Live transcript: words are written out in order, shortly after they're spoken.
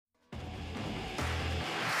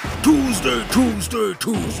Tuesday.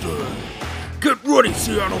 Get ready,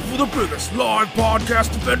 Seattle, for the biggest live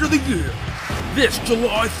podcast event of the year. This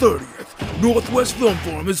July 30th, Northwest Film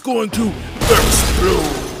Forum is going to explode.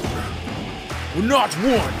 Well, not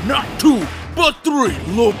one, not two, but three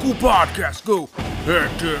local podcasts go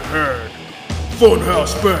head-to-head.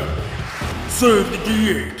 Funhouse Family, Save the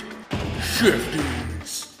D8,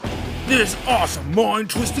 Shifties. This awesome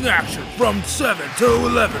mind-twisting action from 7 to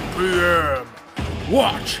 11 p.m.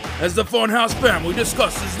 Watch as the Funhouse family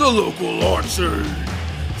discusses the local art scene.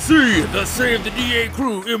 See the Save the D8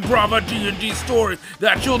 crew improv a D&D story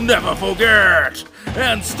that you'll never forget.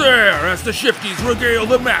 And stare as the Shifties regale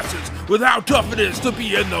the masses with how tough it is to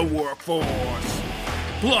be in the workforce.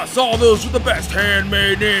 Plus, all those with the best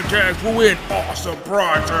handmade name tags will win awesome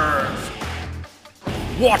prizes.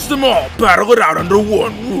 Watch them all battle it out under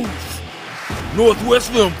one roof.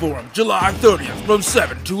 Northwest Film Forum, July 30th from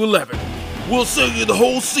 7 to 11. We'll sell you the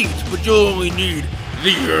whole seat, but you'll only need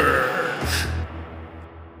the urge.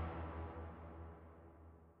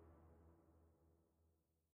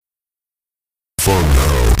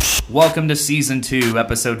 Funhouse. Welcome to Season 2,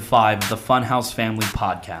 Episode 5 of the Funhouse Family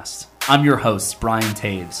Podcast. I'm your host, Brian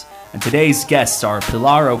Taves, and today's guests are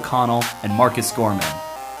Pilar O'Connell and Marcus Gorman.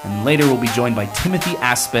 And later we'll be joined by Timothy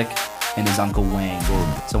Aspic and his Uncle Wayne.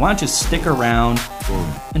 So why don't you stick around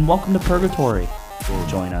and welcome to Purgatory.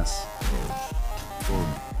 Join us.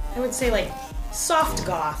 I would say like soft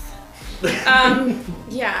goth.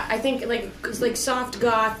 Yeah, I think like soft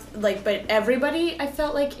goth, like, but everybody I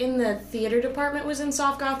felt like in the theater department was in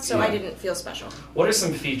soft goth, so I didn't feel special. What are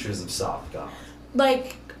some features of soft goth?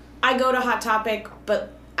 Like, I go to Hot Topic,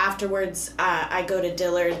 but afterwards I go to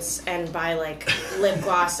Dillard's and buy like lip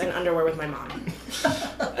gloss and underwear with my mom.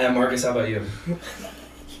 And Marcus, how about you?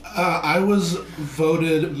 I was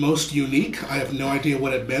voted most unique. I have no idea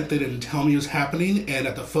what it meant. They didn't tell me it was happening. And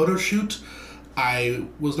at the photo shoot, I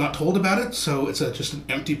was not told about it, so it's just an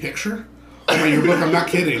empty picture on my yearbook. I'm not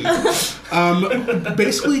kidding.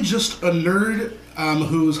 Basically just a nerd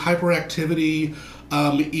whose hyperactivity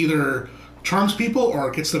either charms people or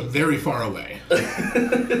gets them very far away.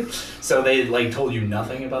 So they told you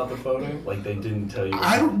nothing about the photo? Like they didn't tell you?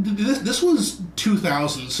 This was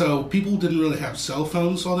 2000, so people didn't really have cell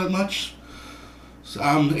phones all that much. So,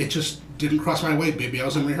 it just didn't cross my way. Maybe I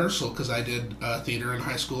was in rehearsal because I did theater in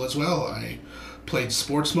high school as well. I played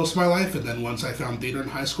sports most of my life, and then once I found theater in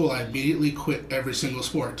high school, I immediately quit every single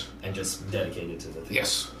sport. And just dedicated to the theater.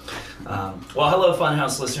 Yes. Well, hello,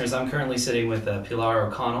 Funhouse listeners. I'm currently sitting with Pilar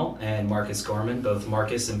O'Connell and Marcus Gorman. Both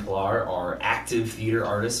Marcus and Pilar are active theater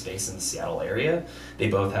artists based in the Seattle area. They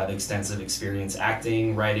both have extensive experience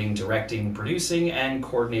acting, writing, directing, producing, and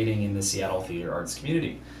coordinating in the Seattle theater arts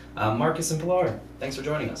community. Marcus and Pilar, thanks for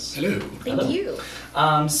joining us. Hello. Thank you.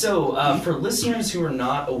 For listeners who are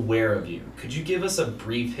not aware of you, could you give us a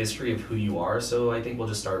brief history of who you are? So I think we'll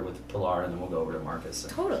just start with Pilar and then we'll go over to Marcus.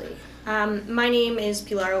 Totally. My name is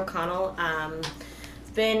Pilar O'Connell. I've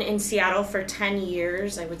been in Seattle for 10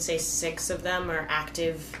 years. I would say 6 of them are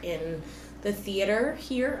active in the theater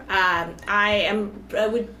here. I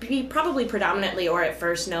would be probably predominantly or at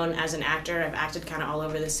first known as an actor. I've acted kind of all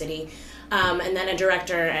over the city. And then a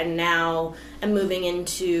director, and now I'm moving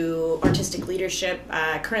into artistic leadership.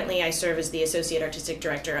 Currently, I serve as the Associate Artistic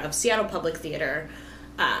Director of Seattle Public Theater,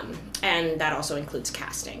 and that also includes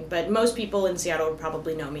casting. But most people in Seattle would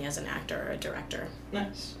probably know me as an actor or a director.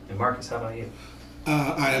 Nice. And Marcus, how about you?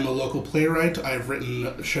 I am a local playwright. I've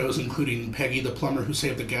written shows including Peggy the Plumber Who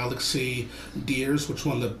Saved the Galaxy, Deers, which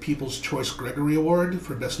won the People's Choice Gregory Award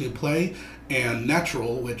for Best New Play, and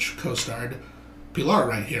Natural, which co-starred Pilar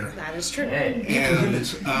right here. That is true. Hey.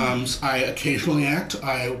 And I occasionally act.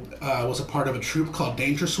 I was a part of a troupe called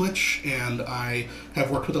Danger Switch, and I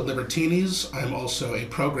have worked with the Libertinis. I'm also a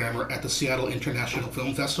programmer at the Seattle International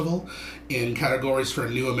Film Festival in categories for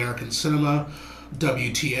New American Cinema,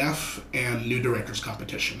 WTF, and New Directors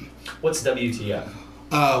Competition. What's WTF?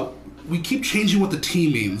 We keep changing what the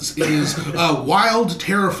T means. It is wild,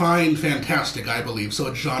 terrifying, fantastic, I believe. So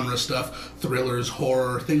it's genre stuff, thrillers,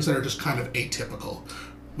 horror, things that are just kind of atypical.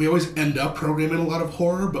 We always end up programming a lot of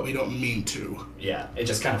horror, but we don't mean to. Yeah, it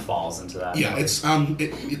just kind of falls into that. Yeah,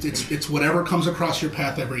 it's whatever comes across your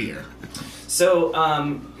path every year. So,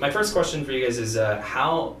 my first question for you guys is,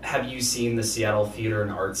 how have you seen the Seattle theater and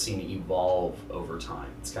art scene evolve over time?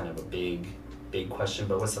 It's kind of a big question,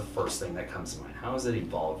 but what's the first thing that comes to mind? How has it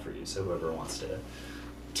evolved for you? So whoever wants to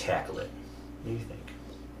tackle it, what do you think?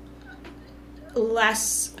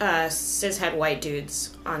 Less cishet white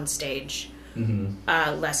dudes on stage.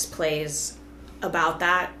 Mm-hmm. Less plays about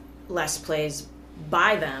that. Less plays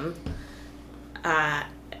by them.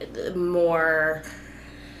 More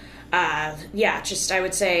just I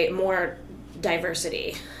would say more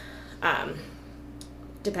diversity,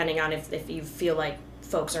 depending on if you feel like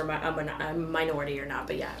folks are a minority or not.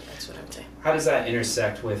 But yeah, that's what I would say. How does that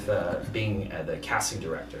intersect with being the casting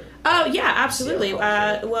director? Oh yeah, absolutely.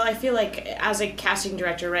 Well, I feel like as a casting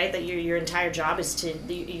director, right, that your entire job is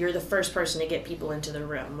you're the first person to get people into the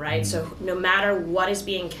room, right? So no matter what is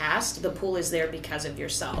being cast, the pool is there because of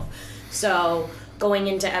yourself. So going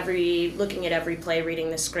into looking at every play,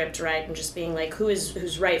 reading the script, right, and just being like,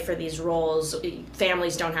 who's right for these roles.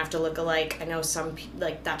 Families don't have to look alike. I know some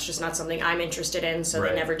like that's just not something I'm interested in, so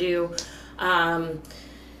they never do.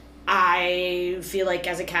 I feel like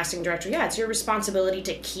as a casting director, it's your responsibility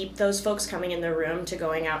to keep those folks coming in the room, to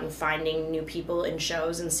going out and finding new people in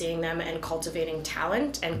shows and seeing them and cultivating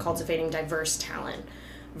talent and cultivating diverse talent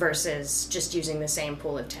versus just using the same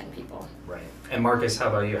pool of 10 people. Right. And Marcus, how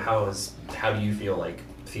about you? How do you feel like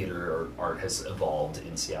theater or art has evolved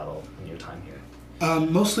in Seattle in your time here?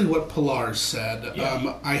 Mostly what Pilar said.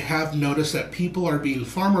 Yeah. I have noticed that people are being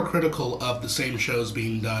far more critical of the same shows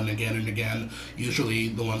being done again and again, usually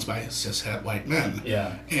the ones by cishet white men.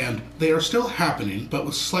 Yeah. And they are still happening, but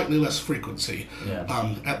with slightly less frequency,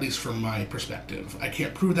 at least from my perspective. I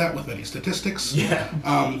can't prove that with any statistics,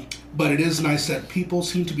 but it is nice that people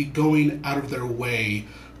seem to be going out of their way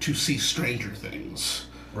to see Stranger Things.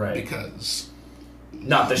 Right. Because...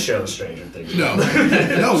 Not the show Stranger Things. No,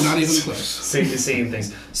 not even close. Seeing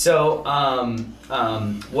things. So,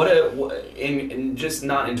 just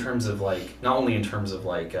not in terms of not only in terms of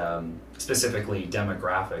specifically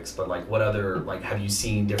demographics, but what other have you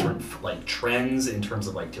seen different trends in terms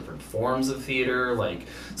of different forms of theater,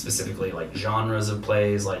 specifically genres of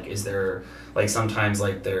plays? Is there sometimes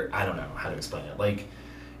there, I don't know how to explain it.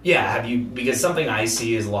 Have you, because something I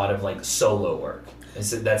see is a lot of solo work.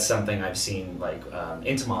 That's something I've seen,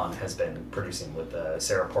 Intimon has been producing with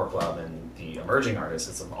Sarah Porklove and the emerging artists.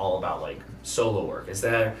 It's all about, solo work. Is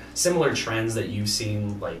there similar trends that you've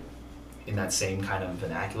seen, in that same kind of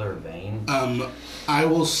vernacular vein? I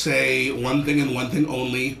will say one thing and one thing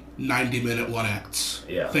only, 90-minute one-acts.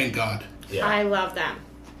 Yeah. Thank God. Yeah. I love them.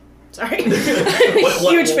 Sorry.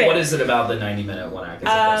 Huge fan. What is it about the 90-minute one act? Is it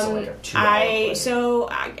also a 2-hour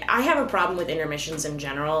play? I have a problem with intermissions in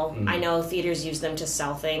general. I know theaters use them to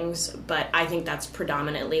sell things, but I think that's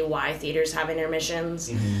predominantly why theaters have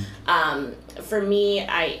intermissions. For me,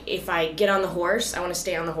 if I get on the horse, I want to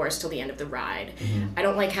stay on the horse till the end of the ride. I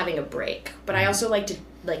don't like having a break, but I also like to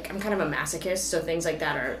I'm kind of a masochist, so things like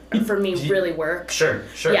that are, for me, really work. Sure.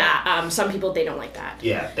 Yeah, some people, they don't like that.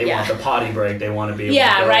 Yeah, they want the potty break, they want to be able to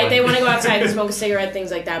go they want to go outside and smoke a cigarette,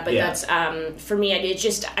 things like that, but that's, for me,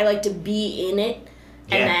 I like to be in it,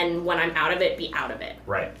 and then when I'm out of it, be out of it.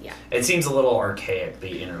 Right. Yeah. It seems a little archaic,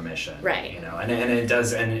 the intermission. Right. And it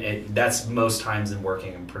does, that's most times in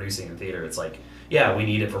working and producing in theater, it's we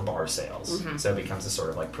need it for bar sales. So it becomes a sort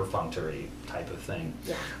of perfunctory type of thing.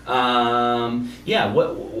 Yeah.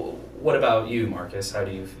 What about you, Marcus? How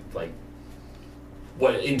do you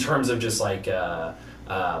what in terms of just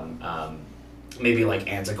maybe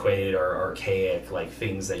antiquated or archaic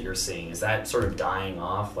things that you're seeing? Is that sort of dying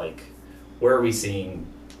off? Where are we seeing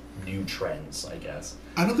new trends, I guess?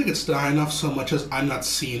 I don't think it's dying off so much as I'm not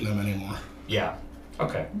seeing them anymore. Yeah.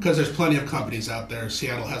 Okay. Because there's plenty of companies out there.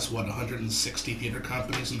 Seattle has, 160 theater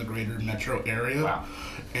companies in the greater metro area. Wow.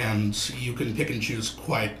 And you can pick and choose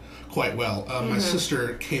quite well. My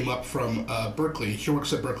sister came up from Berkeley. She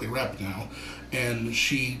works at Berkeley Rep now. And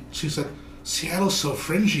she said, Seattle's so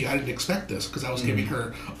fringy, I didn't expect this, because I was giving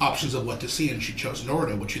her options of what to see, and she chose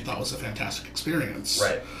Norda, which she thought was a fantastic experience.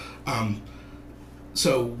 Right.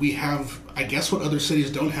 So we have, I guess, what other cities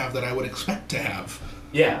don't have that I would expect to have.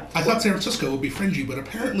 Yeah. I thought San Francisco would be fringy, but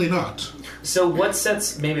apparently not. So what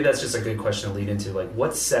sets, maybe that's just a good question to lead into,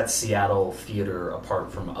 what sets Seattle theater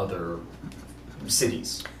apart from other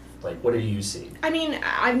cities? What do you see? I mean,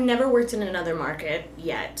 I've never worked in another market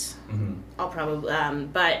yet. I'll probably,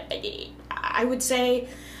 but I would say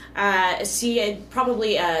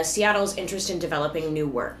Seattle's interest in developing new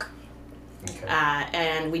work. Okay.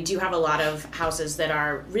 And we do have a lot of houses that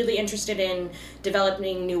are really interested in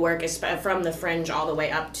developing new work, from the fringe all the way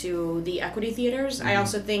up to the equity theaters. I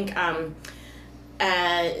also think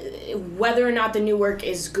whether or not the new work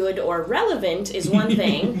is good or relevant is one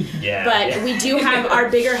thing. But we do have our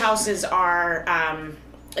bigger houses are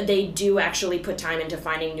they do actually put time into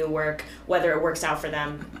finding new work. Whether it works out for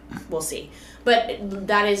them, we'll see. But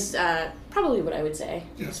that is probably what I would say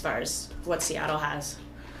as far as what Seattle has.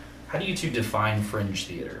 How do you two define fringe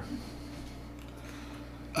theater?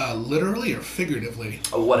 Literally or figuratively?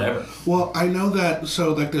 Whatever. Well, I know that,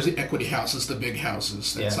 so like there's the equity houses, the big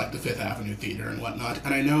houses, that's Yeah. like the Fifth Avenue Theater and whatnot.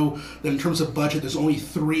 And I know that in terms of budget, there's only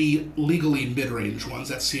 3 legally mid-range ones.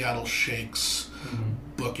 That's Seattle Shakes,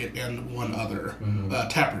 Book It, and one other,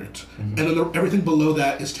 Taproot. And then everything below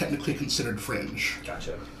that is technically considered fringe.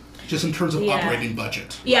 Gotcha. Just in terms of Yeah. operating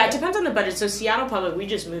budget. Yeah, it depends on the budget. So Seattle Public, we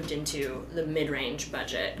just moved into the mid-range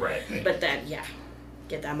budget. Right. But then,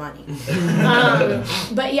 get that money.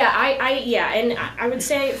 But yeah, I would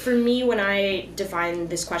say for me, when I define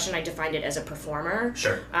this question, I defined it as a performer.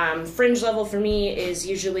 Sure. Fringe level for me is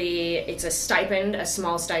usually, it's a stipend, a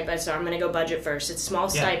small stipend, so I'm going to go budget first. It's small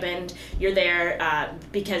stipend. You're there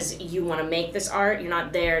because you want to make this art. You're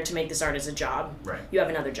not there to make this art as a job. Right. You have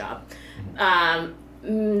another job.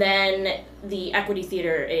 Then the equity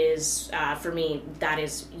theater is, for me, that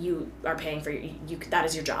is, you are paying for that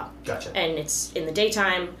is your job. Gotcha. And it's in the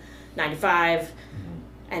daytime, 9 to 5,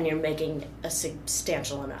 and you're making a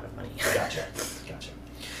substantial amount of money. Gotcha.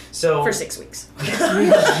 So For 6 weeks.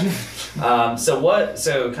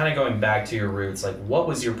 So kind of going back to your roots, like what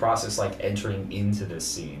was your process like entering into this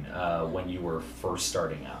scene when you were first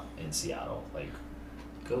starting out in Seattle? Like,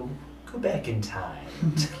 go back in time.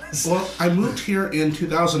 Well, I moved here in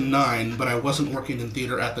 2009, but I wasn't working in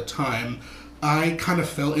theater at the time. I kind of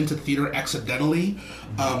fell into theater accidentally.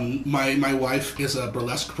 My wife is a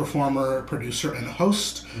burlesque performer, producer, and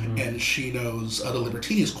host, and she knows the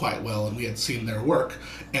Libertinis quite well, and we had seen their work.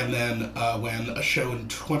 And then when a show in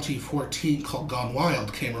 2014 called Gone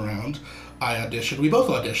Wild came around, I auditioned. We both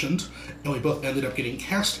auditioned, and we both ended up getting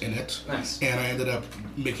cast in it. Nice. And I ended up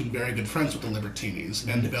making very good friends with the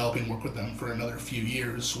Libertinis and developing work with them for another few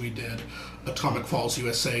years. We did Atomic Falls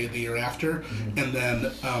USA the year after, and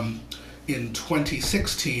then in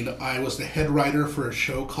 2016, I was the head writer for a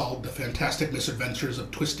show called The Fantastic Misadventures of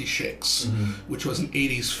Twisty Shakes, which was an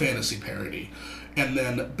 80s fantasy parody. And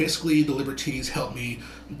then basically the Libertinis helped me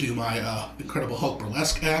do my Incredible Hulk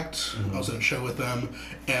burlesque act. I was in a show with them.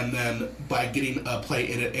 And then by getting a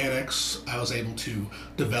play in at Annex, I was able to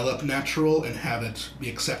develop Natural and have it be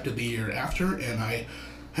accepted the year after. And I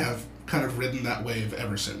have kind of ridden that wave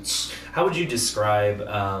ever since. How would you describe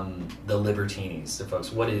the Libertinis to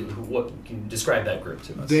folks? What can you describe that group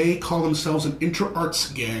to us? They call themselves an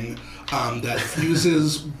intra-arts gang that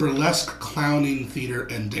fuses burlesque, clowning, theater,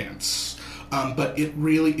 and dance. But it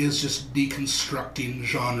really is just deconstructing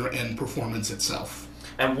genre and performance itself.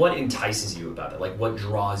 And what entices you about it? Like, what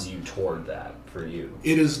draws you toward that for you?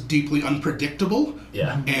 It is deeply unpredictable.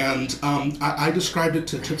 Yeah. And I described it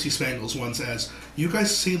to Tootsie Spangles once as, you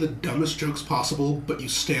guys say the dumbest jokes possible, but you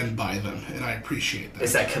stand by them, and I appreciate that.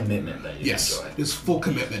 It's that commitment that you Yes, enjoy. it's full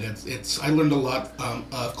commitment. I learned a lot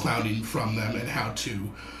of clowning from them and how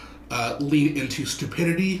to lean into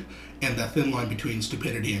stupidity and the thin line between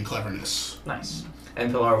stupidity and cleverness. Nice.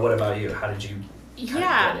 And Pilar, what about you? How did you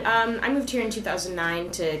I moved here in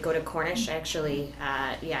 2009 to go to Cornish. I actually,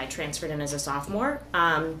 I transferred in as a sophomore.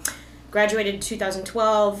 Graduated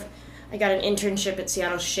 2012. I got an internship at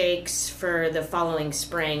Seattle Shakes for the following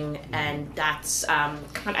spring, and that's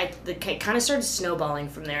kind of started snowballing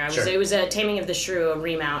from there. It was a Taming of the Shrew, a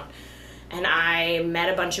remount. And I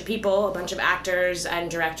met a bunch of people, a bunch of actors and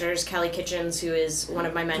directors. Kelly Kitchens, who is one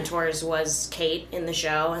of my mentors, was Kate in the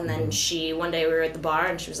show. And then one day we were at the bar,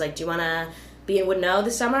 and she was like, do you want to be in Would Know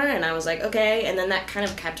this summer? And I was like, okay. And then that kind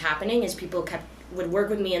of kept happening as people would work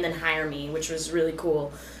with me and then hire me, which was really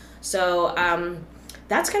cool. So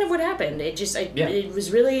that's kind of what happened. It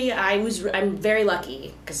was really, I'm very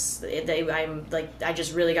lucky because I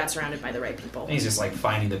just really got surrounded by the right people. He's just like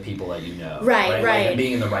finding the people that you know. Right. Like, and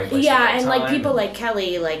being in the right place. Yeah, at the right and time. like people like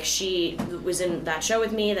Kelly, like she was in that show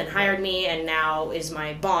with me, then hired me, and now is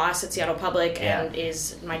my boss at Seattle Public and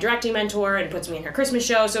is my directing mentor and puts me in her Christmas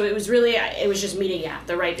show. So it was just meeting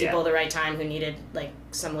the right people at the right time who needed like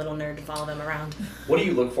some little nerd to follow them around. What do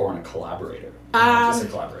you look for in a collaborator? Just a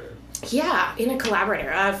collaborator. Yeah, in a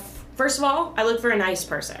collaborator. First of all, I look for a nice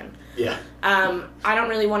person. Yeah. I don't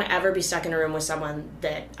really want to ever be stuck in a room with someone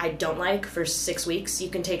that I don't like for 6 weeks. You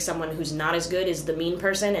can take someone who's not as good as the mean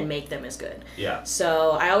person and make them as good. Yeah.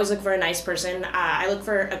 So I always look for a nice person. I look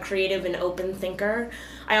for a creative and open thinker.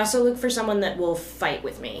 I also look for someone that will fight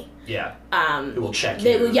with me. Yeah. Who will check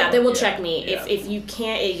you. They will check me. Yeah. If you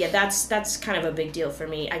can't, that's kind of a big deal for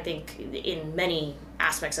me. I think in many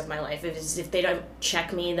aspects of my life, if they don't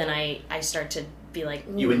check me, then I start to be like,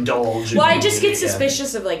 you indulge. Well, I just get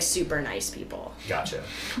suspicious of like super nice people. Gotcha.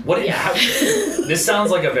 This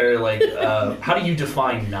sounds like a very like. How do you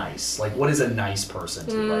define nice? Like, what is a nice person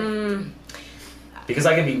to like? Because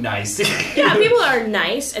I can be nice. Yeah, people are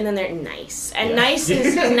nice, and then they're nice, and nice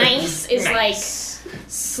is nice.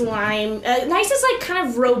 slime. Nice is like kind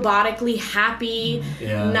of robotically happy.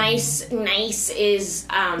 Yeah. Nice is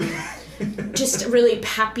just really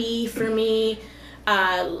peppy for me.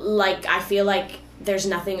 Like I feel like there's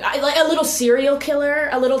nothing like a little serial killer,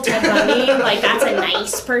 a little Ted Bundy. Like that's a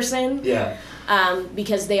nice person. Yeah.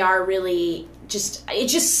 Because they are really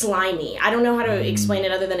it's just slimy. I don't know how to explain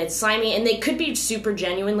it other than it's slimy, and they could be super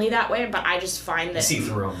genuinely that way, but I just find that... See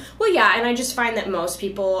through them. Well, yeah, and I just find that most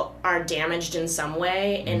people are damaged in some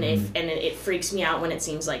way, and it freaks me out when it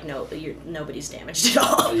seems like nobody's damaged at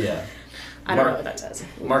all. Yeah. I don't know what that says.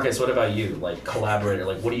 Marcus, what about you? Like, collaborator,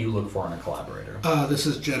 like, what do you look for in a collaborator? This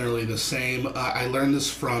is generally the same. I learned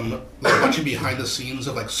this from watching behind the scenes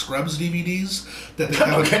of like Scrubs DVDs that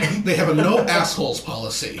they have a no assholes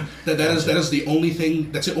policy. That is the only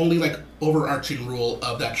thing. That's the only like overarching rule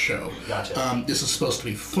of that show. Gotcha. This is supposed to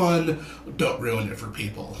be fun. Don't ruin it for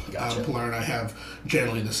people. Gotcha. Pilar and I have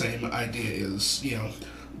generally the same idea. Is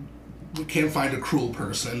we can't find a cruel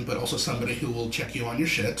person, but also somebody who will check you on your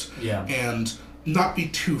shit. Yeah. And not be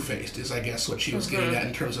two-faced is, I guess, what she was getting at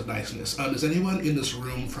in terms of niceness. Is anyone in this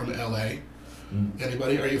room from L.A.?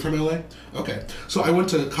 Anybody? Are you from L.A.? Okay. So I went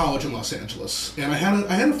to college in Los Angeles, and I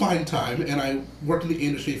had a fine time, and I worked in the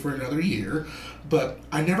industry for another year, but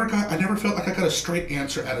I never felt like I got a straight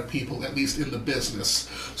answer out of people, at least in the business.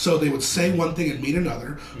 So they would say one thing and mean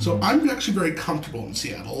another. So I'm actually very comfortable in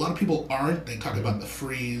Seattle. A lot of people aren't. They talk about the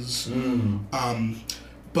freeze.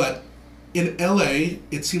 But in LA,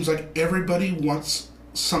 it seems like everybody wants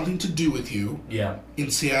something to do with you. Yeah.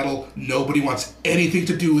 In Seattle, nobody wants anything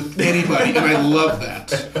to do with anybody, and I love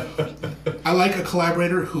that. I like a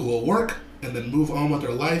collaborator who will work and then move on with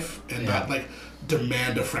their life and not like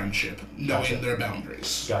demand a friendship, knowing their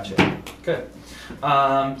boundaries. Gotcha. Good.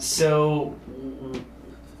 So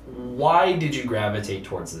why did you gravitate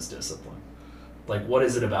towards this discipline? Like, what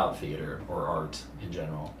is it about theater or art in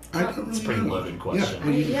general? It's a pretty loaded question.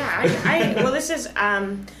 Well, this is...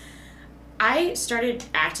 I started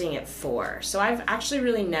acting at 4, so I've actually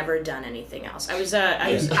really never done anything else. I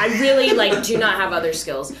really do not have other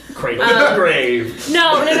skills. Cradle to the grave.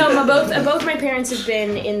 No. Both my parents have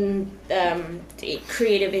been in the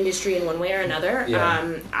creative industry in one way or another.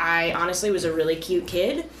 Yeah. I honestly was a really cute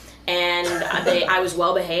kid, and I was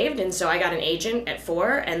well behaved, and so I got an agent at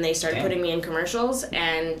 4, and they started putting me in commercials,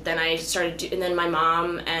 and then and then my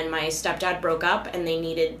mom and my stepdad broke up, and they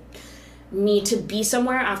needed me to be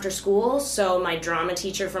somewhere after school, so my drama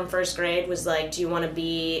teacher from 1st grade was like, do you want to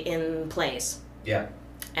be in plays? Yeah.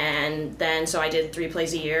 And then so I did 3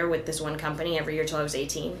 plays a year with this one company every year till I was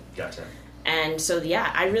 18. Gotcha. And so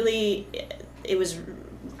I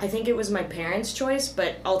think it was my parents' choice,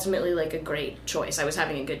 but ultimately like a great choice. I was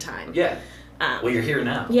having a good time. Yeah. Well, you're here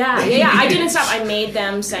now. Yeah. I didn't stop. I made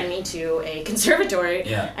them send me to a conservatory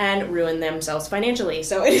and ruin themselves financially,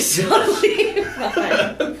 so it is totally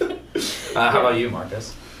fine. How about you,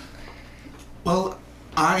 Marcus? Well,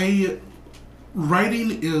 writing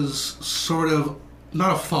is sort of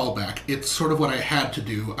not a fallback. It's sort of what I had to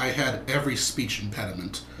do. I had every speech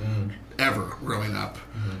impediment ever growing up,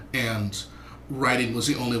 and writing was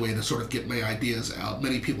the only way to sort of get my ideas out.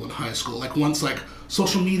 Many people in high school, like once like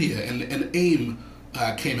social media and AIM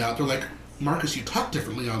came out, they're like, Marcus, you talk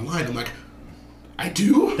differently online. I'm like, I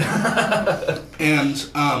do?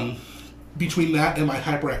 And between that and my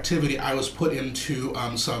hyperactivity, I was put into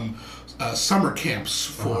some summer camps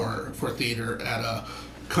for theater at a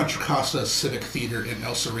Contra Costa Civic Theater in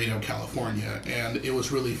El Cerrito, California. And it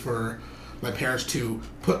was really for my parents to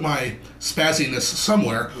put my spazziness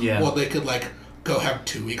somewhere while they could like go have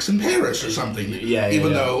 2 weeks in Paris or something.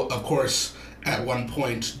 Even though, of course, at one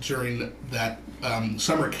point during that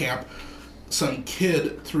summer camp, some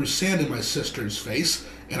kid threw sand in my sister's face,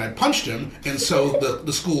 and I punched him, and so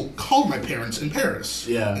the school called my parents in Paris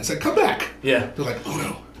and said, come back. Yeah. They're like, oh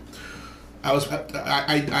no.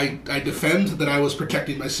 I defend that I was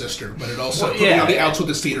protecting my sister, but it also put me on the outs with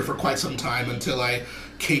this theater for quite some time until I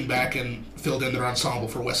came back and filled in their ensemble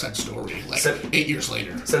for West Side Story, 8 years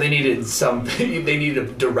later. So they needed they needed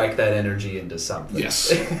to direct that energy into something.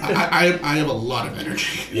 Yes. I have a lot of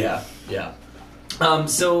energy. Yeah.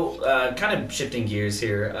 So kind of shifting gears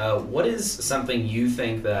here, what is something you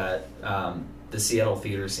think that the Seattle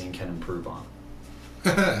theater scene can improve on?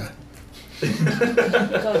 Go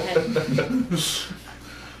ahead.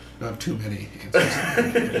 Not too many answers.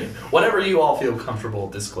 Whatever you all feel comfortable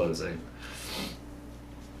disclosing.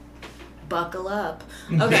 Buckle up.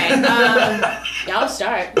 Okay. I'll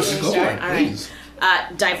start. Go for it, all please.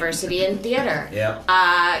 Right. Diversity in theater.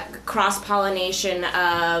 Yeah. Cross-pollination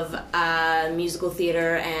of musical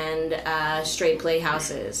theater and straight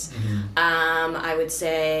playhouses. I would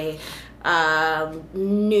say local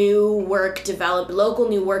new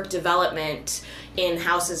work development in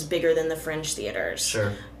houses bigger than the Fringe theaters.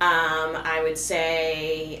 Sure. I would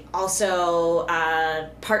say also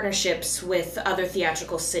partnerships with other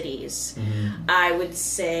theatrical cities. Mm-hmm. I would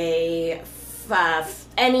say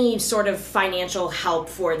any sort of financial help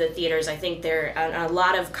for the theaters. I think there are a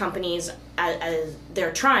lot of companies,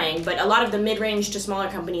 they're trying, but a lot of the mid-range to smaller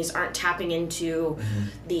companies aren't tapping into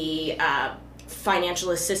the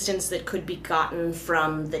financial assistance that could be gotten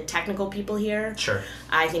from the technical people here. Sure.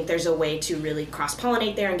 I think there's a way to really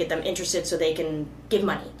cross-pollinate there and get them interested so they can give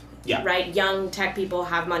money. Yeah. Right? Young tech people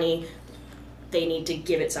have money. They need to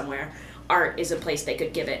give it somewhere. Art is a place they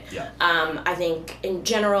could give it. Yeah. I think in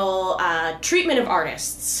general, treatment of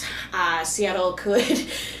artists. Seattle could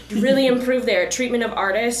really improve their treatment of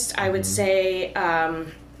artists. I would say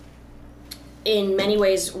in many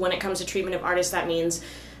ways when it comes to treatment of artists, that means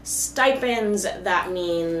stipends, that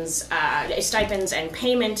means stipends and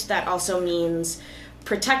payment, that also means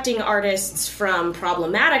protecting artists from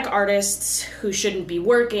problematic artists who shouldn't be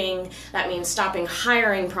working. That means stopping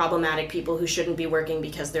hiring problematic people who shouldn't be working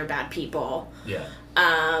because they're bad people. Yeah.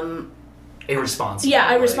 A response.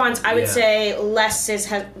 Yeah, a response. I would say less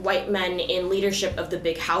white men in leadership of the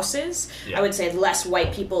big houses. Yeah. I would say less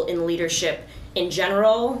white people in leadership in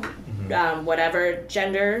general, whatever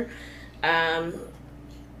gender.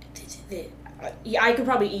 Yeah, I could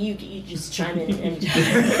probably, you just chime in and...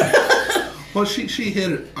 Well, she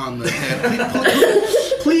hit it on the head.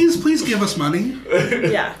 Please give us money.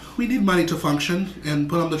 Yeah. We need money to function and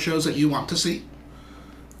put on the shows that you want to see.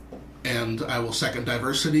 And I will second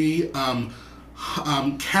diversity.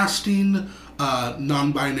 Casting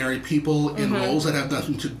non-binary people in roles that have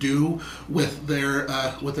nothing to do with their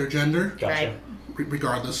gender. Gotcha. Right.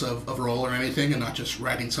 Regardless of role or anything, and not just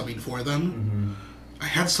writing something for them. I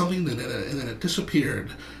had something and then it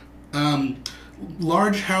disappeared.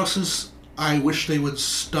 Large houses, I wish they would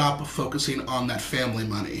stop focusing on that family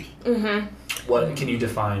money. What can you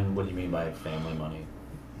define? What do you mean by family money?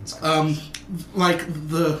 Like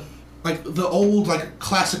the old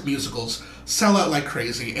classic musicals sell out like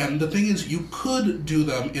crazy, and the thing is, you could do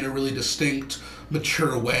them in a really distinct,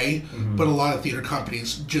 mature way, but a lot of theater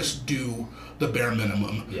companies just do the bare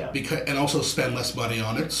minimum, and also spend less money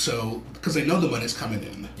on it, so because they know the money's coming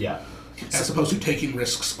in. Yeah. As opposed to taking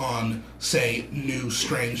risks on, say, new,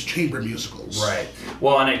 strange chamber musicals. Right.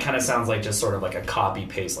 Well, and it kind of sounds like just sort of like a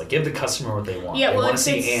copy-paste. Like, give the customer what they want. Yeah, they well, want to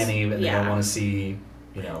see Annie, and they don't want to see,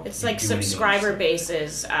 It's like subscriber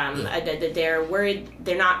bases. They're worried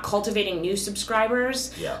they're not cultivating new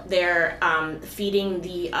subscribers. Yeah. They're feeding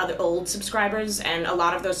the other old subscribers, and a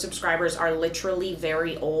lot of those subscribers are literally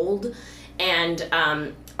very old, and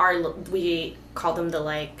we call them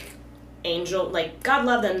the angel, God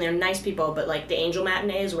love them, they're nice people, but the angel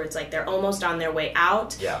matinees where it's they're almost on their way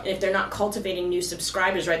out. Yeah. And if they're not cultivating new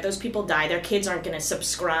subscribers, right, those people die. Their kids aren't going to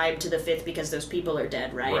subscribe to the fifth because those people are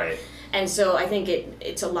dead, right? Right. And so I think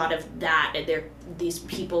it's a lot of that. They're these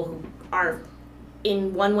people who are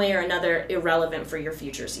in one way or another irrelevant for your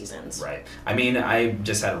future seasons. Right. I mean, I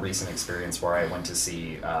just had a recent experience where I went to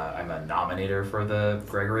see, I'm a nominator for the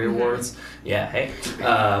Gregory Awards. Yeah, hey.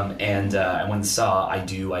 And I went and saw I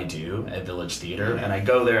Do at Village Theater, and I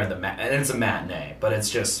go there and it's a matinee, but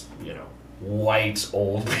it's just, white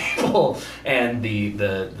old people, and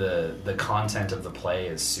the content of the play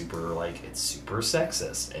is super it's super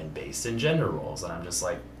sexist and based in gender roles, and I'm just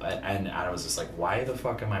and I was just why the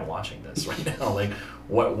fuck am I watching this right now?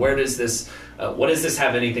 Where does this what does this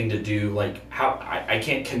have anything to do, how I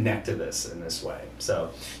can't connect to this in this way? So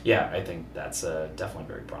yeah, I think that's definitely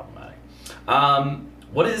very problematic.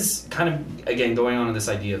 What is kind of, again, going on to this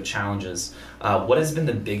idea of challenges, what has been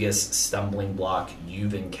the biggest stumbling block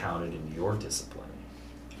you've encountered in your discipline?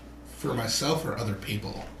 For myself or other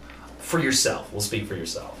people? For yourself. We'll speak for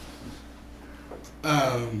yourself.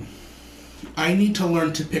 I need to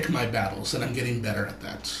learn to pick my battles, and I'm getting better at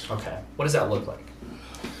that. Okay. What does that look like?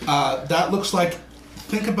 That looks like,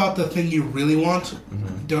 think about the thing you really want.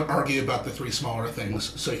 Don't argue about the three smaller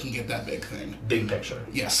things so you can get that big thing. Big picture.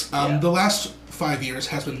 Yes. The last 5 years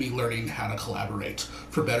has been me learning how to collaborate.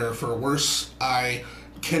 For better or for worse, I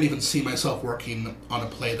can't even see myself working on a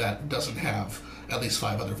play that doesn't have at least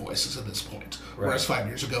 5 other voices at this point. Right. Whereas 5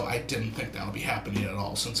 years ago, I didn't think that would be happening at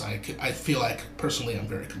all, since I feel like, personally, I'm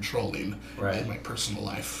very controlling in my personal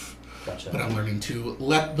life. Gotcha. But I'm learning to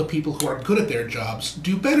let the people who are good at their jobs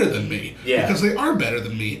do better than me. Yeah. Because they are better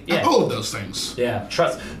than me at all of those things. Yeah.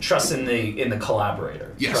 Trust in the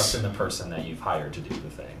collaborator. Yes. Trust in the person that you've hired to do the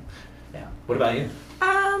thing. Yeah. What about you?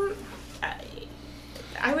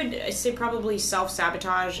 I would say probably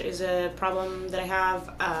self-sabotage is a problem that I have.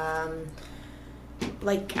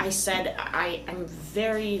 Like I said, I'm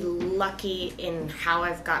very lucky in how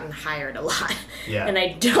I've gotten hired a lot. Yeah. And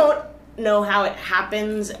I don't know how it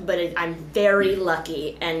happens, but I'm very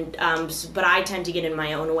lucky. And but I tend to get in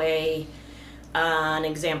my own way. An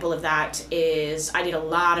example of that is I did a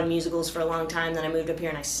lot of musicals for a long time, then I moved up here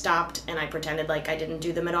and I stopped and I pretended like I didn't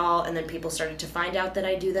do them at all, and then people started to find out that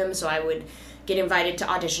I do them, so I would get invited to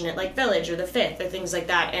audition at like Village or the Fifth or things like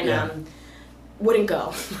that, and wouldn't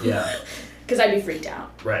go. Yeah. Because I'd be freaked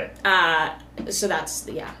out. Right. So that's,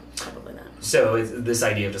 probably that. So it's this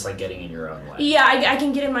idea of just like getting in your own way. Yeah, I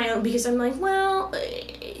can get in my own, because I'm like, well,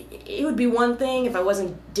 it would be one thing if I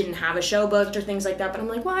didn't have a show booked or things like that, but I'm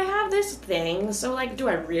like, well, I have this thing, so like, do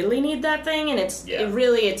I really need that thing? And it's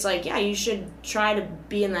like, yeah, you should try to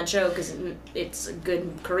be in that show because it's a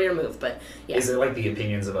good career move, but yeah. Is it like the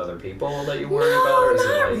opinions of other people that you worry about? Or is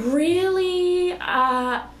it like... really.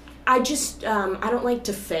 I just, I don't like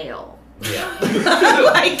to fail. Yeah.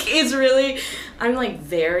 Like, it's really, I'm like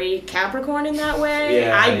very Capricorn in that way.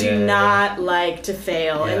 Yeah, I do not like to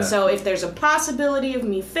fail. Yeah. And so if there's a possibility of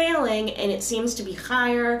me failing and it seems to be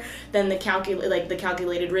higher than the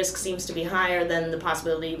calculated risk seems to be higher than the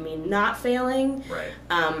possibility of me not failing, right.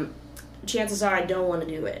 Chances are I don't want to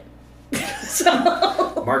do it.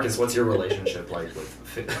 So Marcus, what's your relationship like with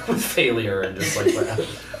failure and just like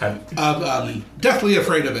definitely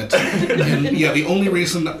afraid of it. And yeah, the only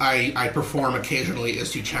reason I perform occasionally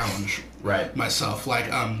is to challenge myself.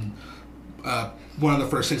 Like one of the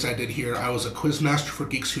first things I did here, I was a quiz master for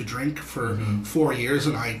Geeks Who Drink for 4 years,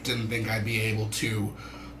 and I didn't think I'd be able to.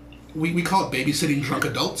 We call it babysitting drunk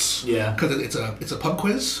adults. Yeah. Because it's a pub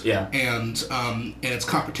quiz. Yeah. And it's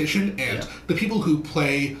competition, and the people who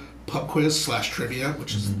play pub quiz / trivia,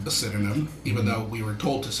 which is a synonym, even though we were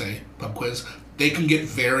told to say pub quiz, they can get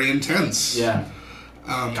very intense. Yeah.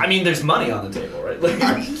 I mean, there's money on the table, right? Like,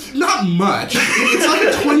 not much. It's like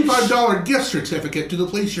a $25 gift certificate to the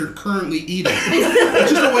place you're currently eating.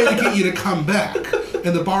 It's just a way to get you to come back,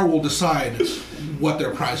 and the bar will decide what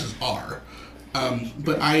their prizes are.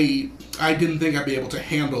 But I didn't think I'd be able to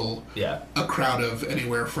handle a crowd of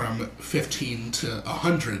anywhere from 15 to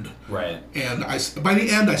 100. Right. And by the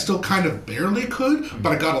end, I still kind of barely could,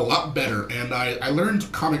 but I got a lot better. And I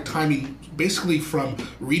learned comic timing basically from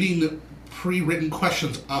reading pre-written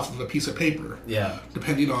questions off of a piece of paper. Yeah.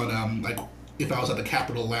 Depending on, like, if I was at the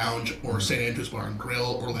Capitol Lounge or St. Andrew's Bar and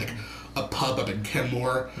Grill or, like, a pub up in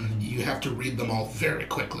Kenmore, you have to read them all very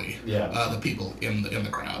quickly. Yeah. The people in the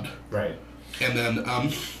crowd. Right. And then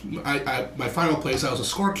my final place, I was a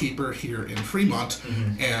scorekeeper here in Fremont,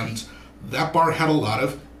 and that bar had a lot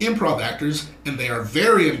of improv actors, and they are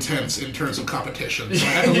very intense in terms of competition. So I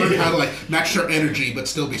had to learn how to like match their energy but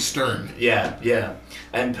still be stern. Yeah, yeah.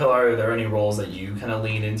 And Pilar, are there any roles that you kind of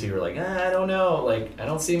lean into? You're like, I don't know, like I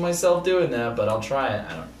don't see myself doing that, but I'll try it.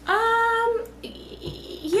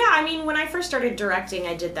 Yeah, I mean, when I first started directing,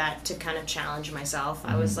 I did that to kind of challenge myself.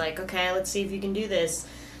 I was like, okay, let's see if you can do this.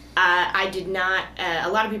 I did not. A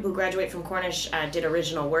lot of people who graduate from Cornish did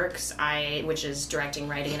original works, which is directing,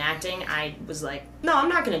 writing, and acting. I was like, no, I'm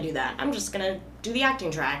not going to do that. I'm just going to do the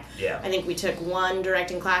acting track. Yeah. I think we took one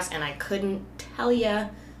directing class, and I couldn't tell you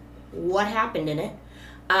what happened in it.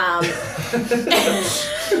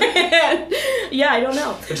 Yeah, I don't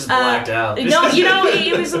know. It just blacked out. No,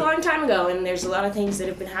 it was a long time ago, and there's a lot of things that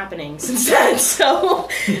have been happening since then. So,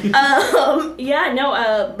 but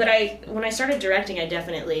when I started directing,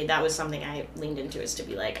 that was something I leaned into, is to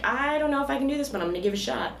be like, I don't know if I can do this, but I'm going to give it a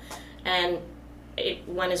shot. And it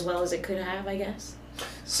went as well as it could have, I guess.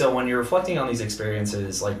 So when you're reflecting on these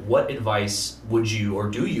experiences, like what advice would you or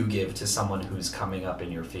do you give to someone who's coming up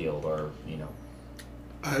in your field, or,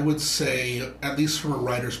 I would say, at least from a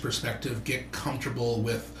writer's perspective, get comfortable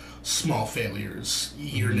with small failures.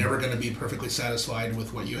 You're never going to be perfectly satisfied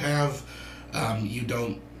with what you have. You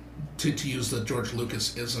don't, to use the George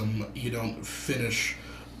Lucas-ism, you don't finish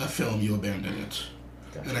a film, you abandon it.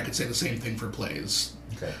 Gotcha. And I could say the same thing for plays.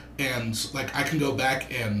 Okay. And, like, I can go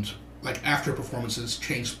back and, like, after performances,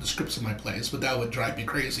 change the scripts of my plays, but that would drive me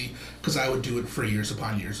crazy, because I would do it for years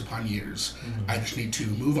upon years upon years. I just need to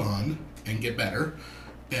move on and get better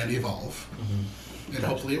and evolve, and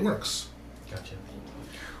hopefully it works. Gotcha.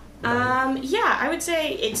 Yeah, I would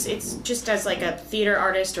say it's just as like a theater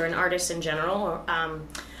artist or an artist in general.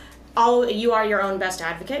 You are your own best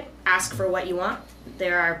advocate. Ask for what you want.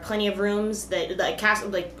 There are plenty of rooms that like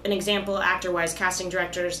an example, actor-wise, casting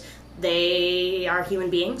directors. They are human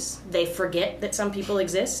beings. They forget that some people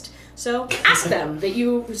exist. So ask them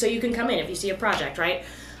so you can come in if you see a project, right?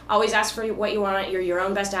 Always ask for what you want. You're your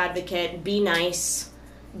own best advocate. Be nice.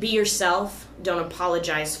 be yourself. Don't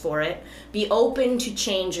apologize for it. Be open to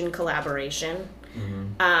change and collaboration.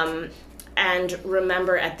 And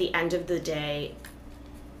remember, at the end of the day,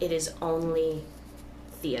 it is only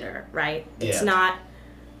theater, right? It's not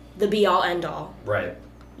the be-all, end-all. Right.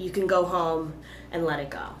 You can go home and let it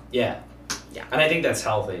go. Yeah. And I think that's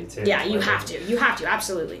healthy, too. Yeah, you have to. You have to,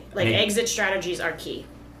 absolutely. Like, exit strategies are key.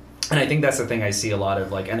 And I think that's the thing I see a lot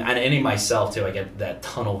of, like, and in myself, too, I get that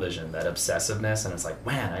tunnel vision, that obsessiveness, and it's like,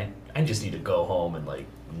 man, I just need to go home and, like,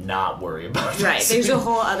 not worry about this. Right, there's a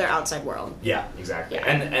whole other outside world. Yeah, exactly. Yeah.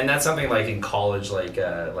 And that's something, like, in college, like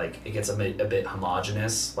it gets a bit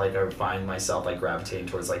homogenous. Like, I find myself, like, gravitating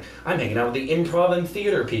towards, like, I'm hanging out with the improv and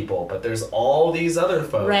theater people, but there's all these other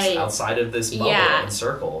folks outside of this bubble and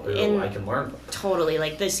circle who I can learn from. Totally.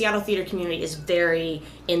 Like, the Seattle theater community is very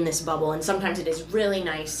in this bubble, and sometimes it is really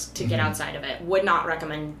nice to get outside of it. Would not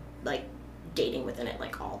recommend, like, dating within it,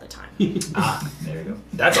 like, all the time. There you go.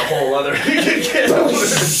 That's a whole other...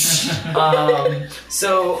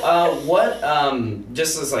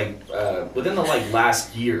 just as, like, within the, like,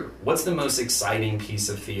 last year, what's the most exciting piece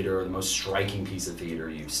of theater or the most striking piece of theater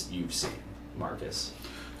you've seen, Marcus?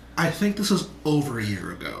 I think this is over a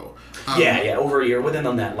year ago. Over a year, within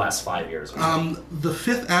that last 5 years. The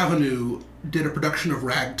Fifth Avenue did a production of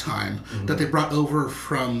Ragtime that they brought over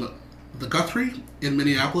from the Guthrie in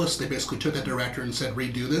Minneapolis. They basically took that director and said,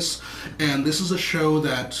 redo this. And this is a show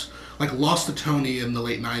that, like, lost the Tony in the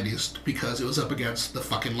late 90s because it was up against the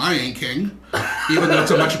fucking Lion King, even though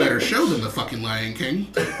it's a much better show than the fucking Lion King,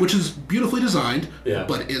 which is beautifully designed,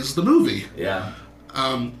 but is the movie. Yeah.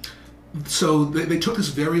 So they took this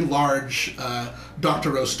very large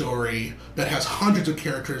Dr. O story that has hundreds of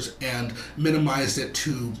characters and minimized it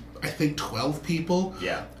to, I think, 12 people.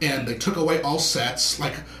 Yeah. And they took away all sets.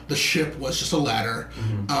 Like, the ship was just a ladder.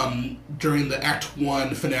 During the Act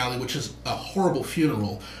 1 finale, which is a horrible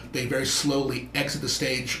funeral, they very slowly exit the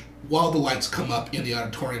stage while the lights come up in the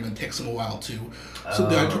auditorium, and it takes them a while to... So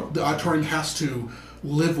the auditorium has to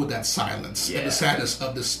live with that silence and the sadness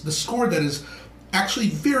of the score that is actually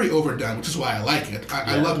very overdone, which is why I like it.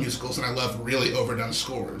 I love musicals, and I love really overdone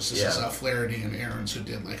scores. This is Flaherty and Aarons who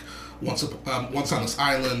did, like, Once on This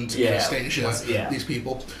Island, Anastasia, these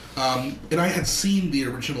people. And I had seen the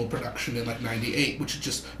original production in, like, 98, which is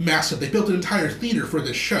just massive. They built an entire theater for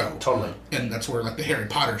this show. Totally. And that's where, like, the Harry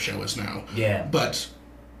Potter show is now. Yeah. But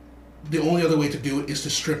the only other way to do it is to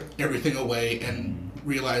strip everything away and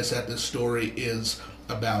realize that this story is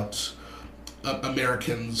about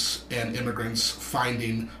Americans and immigrants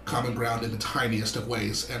finding common ground in the tiniest of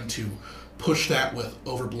ways, and to push that with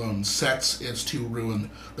overblown sets is to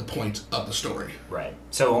ruin the point of the story. Right.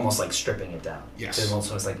 So almost like stripping it down. Yes. So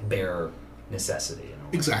almost like bare necessity.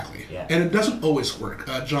 Exactly. Yeah. And it doesn't always work.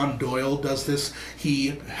 John Doyle does this.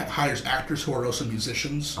 He hires actors who are also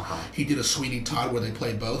musicians. He did a Sweeney Todd where they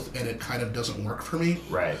play both, and it kind of doesn't work for me.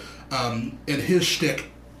 Right. And his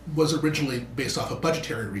shtick was originally based off of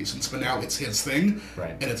budgetary reasons, but now it's his thing,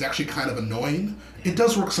 and it's actually kind of annoying. It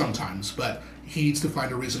does work sometimes, but he needs to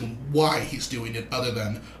find a reason why he's doing it other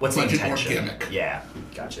than budget or gimmick. Yeah,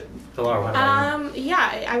 gotcha. Pilar, what about you?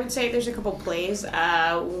 Yeah, I would say there's a couple plays.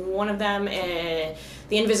 One of them, The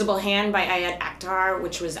Invisible Hand by Ayad Akhtar,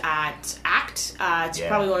 which was at ACT. It's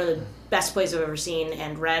probably one of the best plays I've ever seen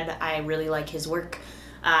and read. I really like his work.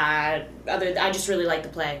 I just really liked the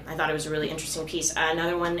play. I thought it was a really interesting piece.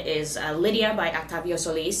 Another one is Lydia by Octavio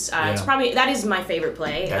Solis. It's probably, that is my favorite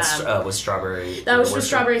play. That's with Strawberry. That was for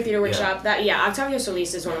Strawberry Theater Workshop. Octavio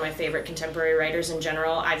Solis is one of my favorite contemporary writers in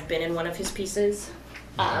general. I've been in one of his pieces,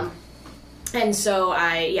 and so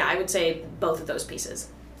I would say both of those pieces.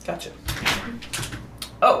 Gotcha.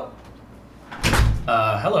 Oh.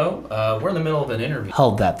 Hello. We're in the middle of an interview.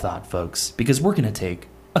 Hold that thought, folks, because we're gonna take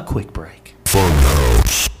a quick break.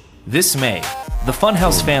 This May, the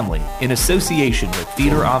Funhouse family, in association with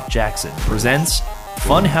Theater Off Jackson, presents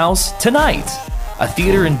Funhouse Tonight, a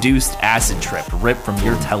theater-induced acid trip ripped from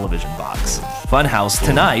your television box. Funhouse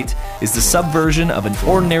Tonight is the subversion of an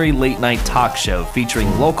ordinary late-night talk show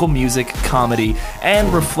featuring local music, comedy,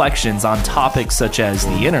 and reflections on topics such as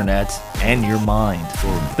the internet and your mind.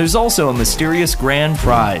 There's also a mysterious grand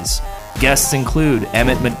prize. Guests include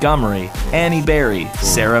Emmett Montgomery, Annie Berry,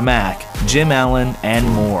 Sarah Mack, Jim Allen, and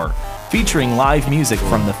more, featuring live music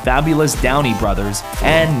from the fabulous Downey Brothers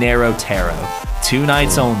and Nero Taro. 2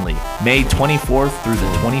 nights only, May 24th through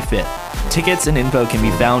the 25th. Tickets and info can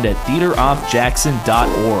be found at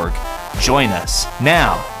theateroffjackson.org. Join us.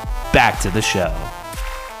 Now, back to the show.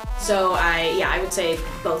 So, I would say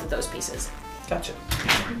both of those pieces. Gotcha.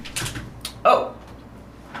 Oh.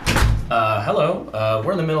 Hello.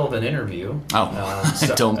 We're in the middle of an interview.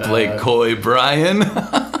 I don't play coy, Brian.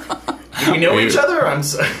 Do we know each other? I'm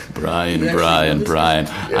sorry. Brian.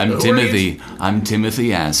 I'm Timothy. I'm Timothy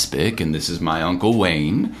Aspic, and this is my Uncle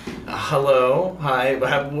Wayne. Hello. Hi.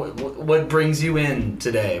 What brings you in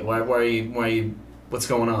today? Why are you? What's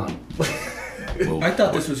going on? I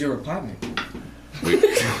thought this was your apartment. We're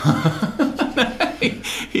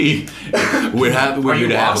here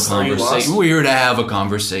to have a conversation. We're here to have a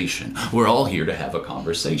conversation. We're all here to have a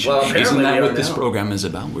conversation. Well, isn't that what this program is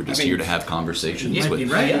about? We're just here to have conversations. You might be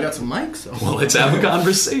right. You got some mics. So. Well, let's have a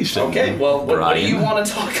conversation. Okay. Well, what do you want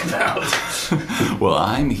to talk about? Well,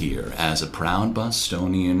 I'm here as a proud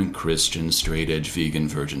Bostonian, Christian, straight-edge, vegan,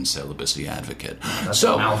 virgin, celibacy advocate. That's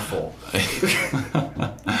a mouthful.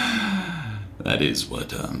 That is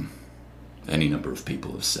what any number of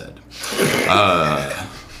people have said.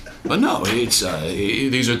 But no, these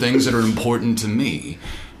are things that are important to me.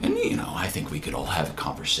 And, I think we could all have a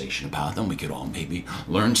conversation about them. We could all maybe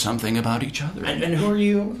learn something about each other. And who are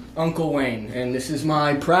you? Uncle Wayne, and this is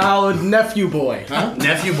my proud nephew boy. Huh?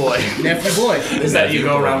 Nephew boy. Nephew boy. Is that you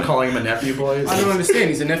go around calling him a nephew boy? I don't understand.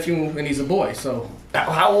 He's a nephew and he's a boy, so...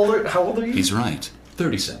 How old are you? He's right.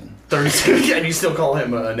 37. 37, and you still call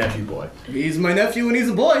him a nephew boy. He's my nephew and he's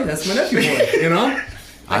a boy. That's my nephew boy,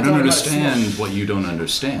 I don't understand what you don't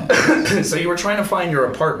understand. So you were trying to find your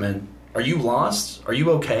apartment. Are you lost? Are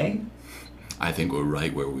you okay? I think we're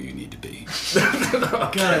right where we need to be.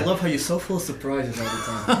 God, I love how you're so full of surprises all the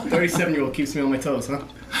time. 37-year-old keeps me on my toes, huh?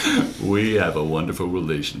 We have a wonderful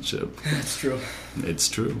relationship. That's true. It's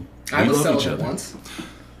true. I was love each celibate other.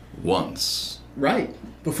 once. Right.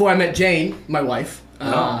 Before I met Jane, my wife.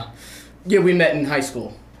 Yeah, we met in high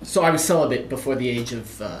school. So I was celibate before the age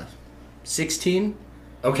of 16.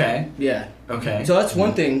 Okay. Yeah. Okay. So that's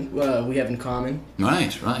one thing we have in common.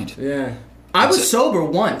 Right. Yeah. I was sober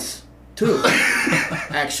once, too,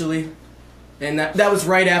 actually. And that was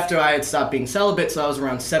right after I had stopped being celibate, so I was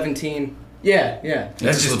around 17. Yeah.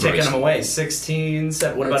 That's just taking them away. 16,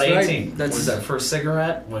 what about 18? Right. What was that, first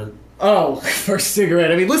cigarette? What? Oh, first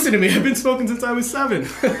cigarette. I mean, listen to me. I've been smoking since I was 7.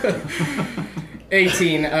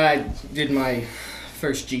 18, I did my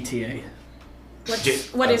first GTA.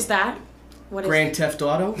 What is that? What is Grand Theft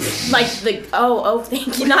Auto? Like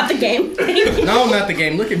thank you. Not the game. No, not the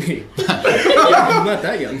game. Look at me. I'm not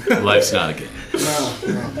that young. Life's not a game. No.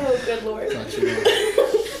 Oh, good Lord.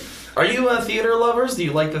 Are you theater lovers? Do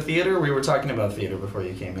you like the theater? We were talking about theater before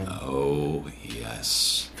you came in. Oh,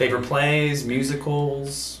 yes. Favorite plays,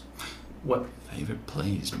 musicals? What? Favorite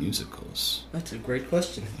plays, musicals? That's a great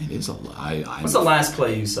question. It is a lot. What's the last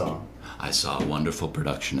play you saw? I saw a wonderful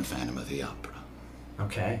production of Phantom of the Opera.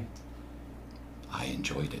 Okay. I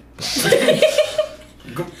enjoyed it.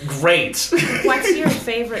 Great. What's your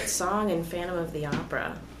favorite song in Phantom of the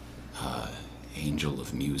Opera? Angel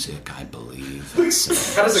of Music, I believe.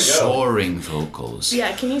 It's, how does it go? Soaring vocals.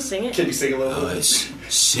 Yeah, can you sing it? Can you sing a little bit?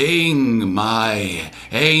 Sing my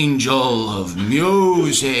angel of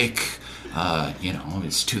music.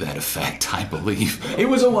 It's to that effect, I believe. It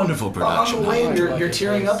was a wonderful production. Uncle Wayne, you're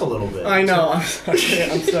tearing up a little bit. I know.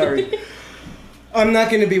 I'm sorry. I'm not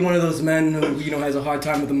going to be one of those men who, has a hard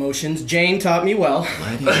time with emotions. Jane taught me well.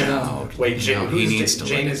 Let him out. Wait, Jane,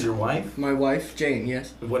 Jane is your wife? My wife, Jane,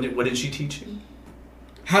 yes. What did she teach you?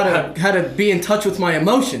 How to be in touch with my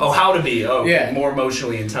emotions. Oh, how to be. Oh, yeah. More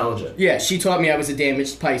emotionally intelligent. Yeah, she taught me I was a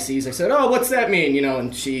damaged Pisces. I said, what's that mean?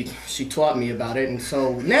 And she taught me about it. And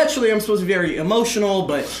so naturally I'm supposed to be very emotional,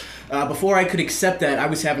 but before I could accept that, I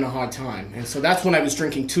was having a hard time. And so that's when I was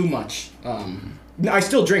drinking too much. I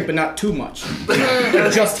still drink, but not too much.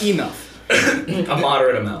 Just enough. A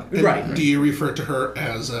moderate amount. Right. Do you refer to her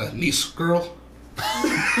as a niece girl?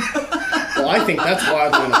 Well, I think that's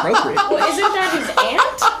wildly inappropriate. Well, isn't that his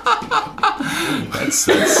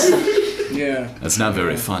aunt? Yeah. That's not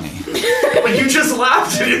very funny. But you just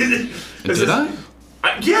laughed. Did I?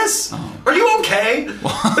 Yes. Oh. Are you okay?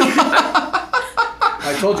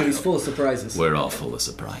 I told you he's full of surprises. We're all full of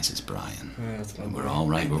surprises, Brian. That's my We're all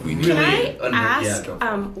right where we need Can to I be. ask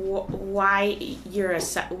why you're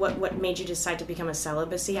what made you decide to become a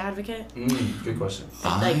celibacy advocate? Good question.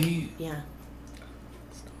 I Yeah.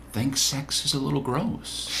 think sex is a little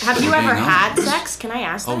gross. Have you We're ever being had honest. sex? Can I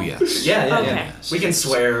ask that? Oh, yes. Yeah. Okay. Yes. We can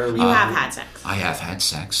swear. You have had sex. I have had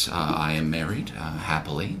sex. I am married,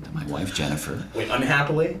 happily, to my wife, Jennifer. Wait,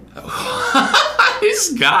 unhappily?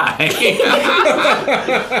 This guy.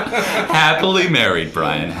 Happily married,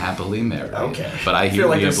 Brian. Happily married. Okay. But I hear feel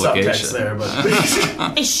like the there's implication. subtext there,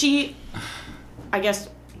 but Is she? I guess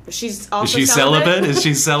she's also. Is she celibate? Is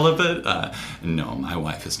she celibate? No, my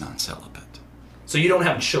wife is not celibate. So you don't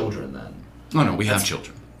have children then? Oh, no, we have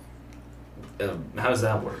children. How does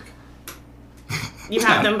that work? You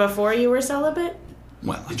had them before you were celibate?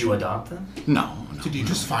 Well, Did you adopt them? no. Did you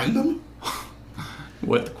just find them?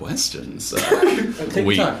 What questions? Take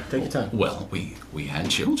your time. Take your time. Well, we had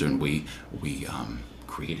children. We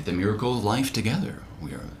created the miracle of life together.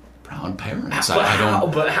 We are proud parents.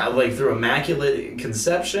 But how? Like through immaculate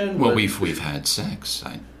conception? Well, we've had sex.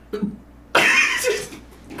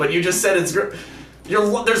 But you just said it's.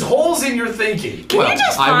 There's holes in your thinking. Can you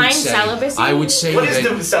just find celibacy? I would say What is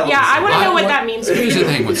that, the celibacy? Yeah, I want to know what that means for Here's you. the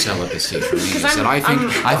thing with celibacy for me is that I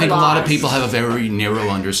think a lot of people have a very narrow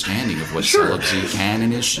understanding of what celibacy can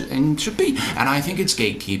and should be, and I think it's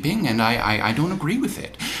gatekeeping, and I don't agree with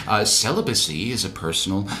it. Celibacy is a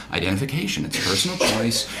personal identification. It's a personal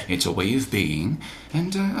choice. It's a way of being,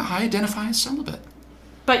 and I identify as celibate.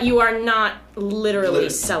 But you are not literally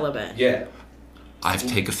celibate. Yeah. I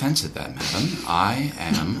take offense at that, madam. I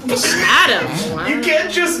am. Madam! Wow. You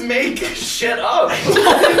can't just make shit up.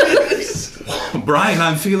 Brian,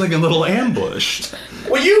 I'm feeling a little ambushed.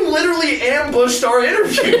 Well, you literally ambushed our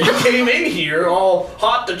interview. You came in here all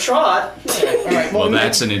hot to trot. All right. Well,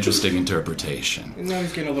 that's an interesting interpretation. Now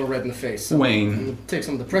he's getting a little red in the face. So Wayne. Take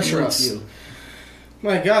some of the pressure off you.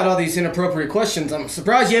 My God, all these inappropriate questions. I'm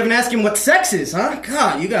surprised you haven't asked him what sex is, huh?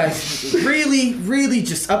 God, you guys really, really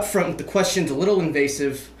just upfront with the questions, a little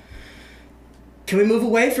invasive. Can we move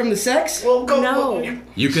away from the sex? Well, go. No.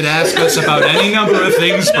 You could ask us about any number of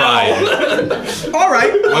things, Brian. All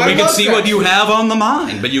right. Well, we I can love see sex. what you have on the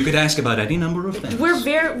mind, but you could ask about any number of things. We're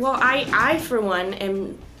very well. I for one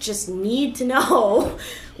am just need to know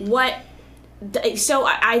what. So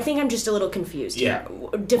I think I'm just a little confused. Yeah. Here.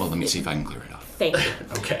 Well, let me see if I can clear it up. Thank you.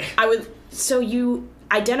 Okay. So you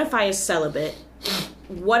identify as celibate.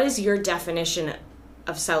 What is your definition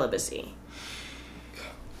of celibacy?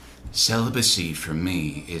 Celibacy for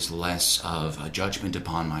me is less of a judgment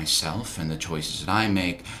upon myself and the choices that I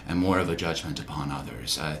make, and more of a judgment upon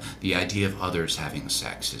others. The idea of others having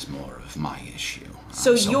sex is more of my issue.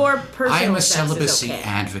 So your personal I am a sex is celibacy okay.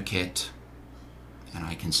 advocate, and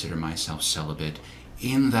I consider myself celibate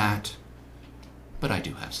in that, but I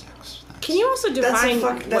do have sex. Can you also define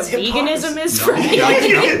what that's veganism hypocrisy. is for me? All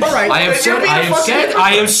right. I have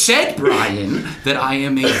You're said, Brian, that I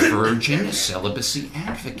am a virgin celibacy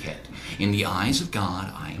advocate. In the eyes of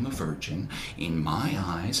God, I am a virgin. In my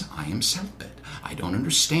eyes, I am celibate. I don't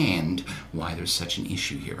understand why there's such an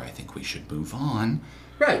issue here. I think we should move on.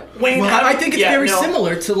 Right. Wayne, well, I think it's very no.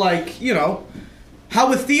 similar to, like,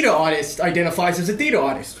 how a theater artist identifies as a theater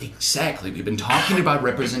artist. Exactly. We've been talking about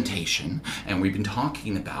representation, and we've been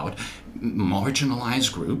talking about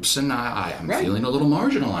marginalized groups, and I'm feeling a little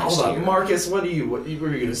marginalized Hold on, here. Marcus. What were you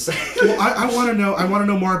going to say? Well, I want to know. I want to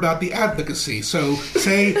know more about the advocacy. So,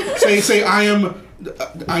 say, I'm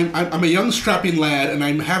a young strapping lad, and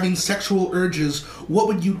I'm having sexual urges. What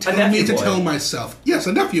would you tell me to tell myself? Yes,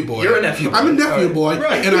 a nephew boy. You're a nephew boy. I'm a nephew boy,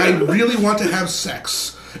 Right. and I really want to have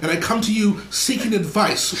sex. And I come to you seeking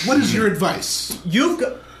advice. What is your advice?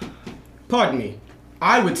 Pardon me.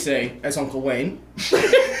 I would say, as Uncle Wayne,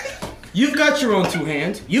 you've got your own 2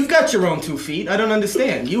 hands. You've got your own 2 feet. I don't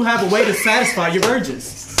understand. You have a way to satisfy your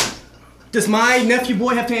urges. Does my nephew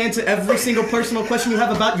boy have to answer every single personal question you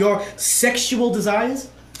have about your sexual desires?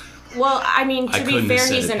 Well, I mean, to be couldn't have fair,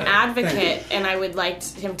 said he's it an better. advocate, and I would like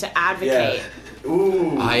him to advocate.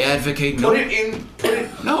 Ooh. I advocate Put it in.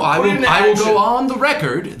 No, I put it into will action. go on the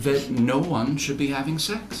record that no one should be having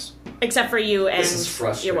sex. Except for you and This is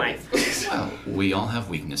frustrating. your wife. Well, we all have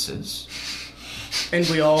weaknesses. And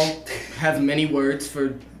we all have many words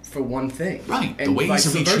for one thing. Right. And The ways vice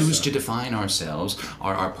that we versa. choose to define ourselves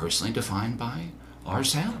are personally defined by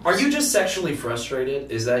ourselves. Are you just sexually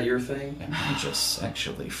frustrated? Is that your thing? Am I just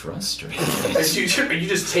sexually frustrated? Are you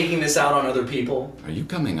just taking this out on other people? Are you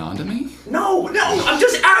coming on to me? No, I'm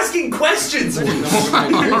just asking questions. You're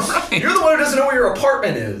the one who doesn't know where your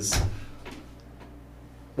apartment is.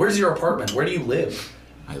 Where's your apartment? Where do you live?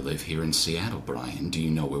 I live here in Seattle, Brian. Do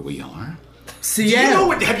you know where we are?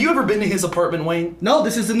 Seattle. Have you ever been to his apartment, Wayne? No,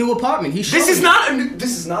 this is a new apartment. This This is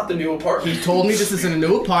not the new apartment. He told me this is in a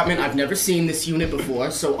new apartment. I've never seen this unit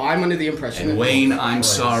before, so I'm under the impression And that... Wayne, I'm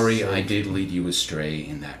sorry I did lead you astray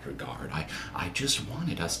in that regard. I just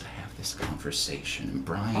wanted us to have this conversation. And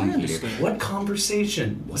Brian I here... understand. What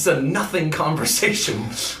conversation? It's a nothing conversation. I'm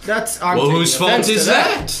Well, taking whose fault offense to is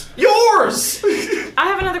that? Yours! I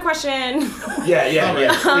have another question.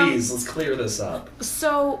 Yeah. Please, let's clear this up.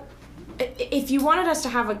 So, if you wanted us to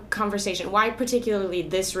have a conversation, why particularly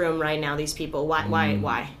this room right now, these people? Why?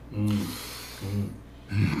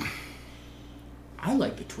 I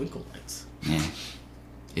like the twinkle lights. Yeah.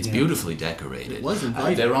 It's beautifully decorated. It was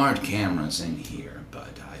inviting. There aren't cameras in here, but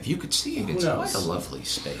if you could see it, it's Who quite knows? a lovely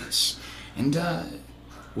space. And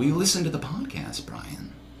We listen to the podcast,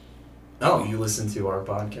 Brian. Oh, you listen to our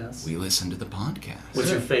podcast? We listen to the podcast. What's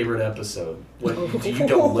your favorite episode? You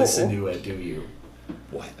don't listen to it, do you?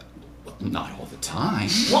 What? Well, not all the time.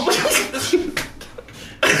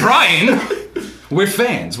 Brian, we're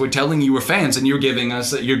fans. We're telling you we're fans, and you're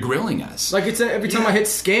grilling us. Like it's every time I hit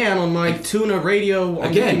scan on my tuna radio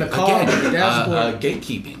in the car.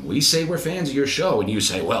 Gatekeeping. We say we're fans of your show, and you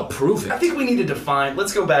say, well, prove it. I think we need to define,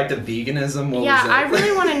 let's go back to veganism. What yeah, was that? I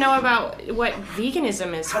really want to know about what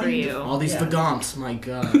veganism is for you. All these vegans, my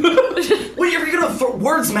God. Well, you're going to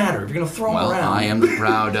words matter. You're going to throw them around. I am the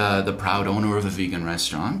proud owner of a vegan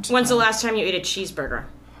restaurant. When's the last time you ate a cheeseburger?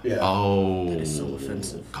 Yeah. Oh, that is so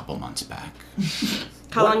offensive. A couple months back.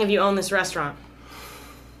 How long have you owned this restaurant?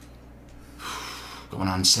 Going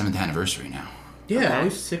on 7th anniversary now. Yeah, at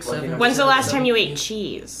least 6, 7. When's the last time you ate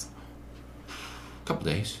cheese? A couple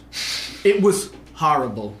days. It was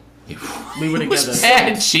horrible. We were together.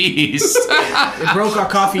 Bad cheese. It broke our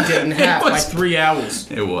coffee date in half by 3 hours.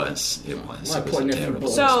 It was. My poor nephew.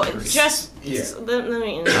 So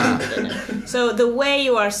So the way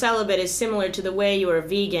you are celibate is similar to the way you are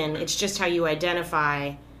vegan. It's just how you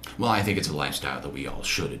identify. Well, I think it's a lifestyle that we all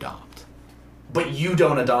should adopt. But you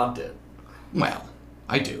don't adopt it. Well,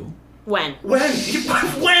 I do. When?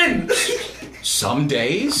 When? Some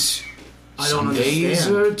days. I don't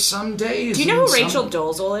understand. Some days. Do you know who Rachel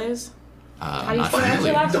Dolezal is? How do you pronounce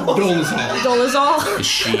her last name? Dolezal. Is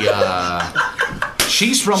she?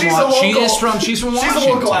 She's from She's Washington. She's a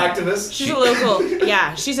local activist. She's a local.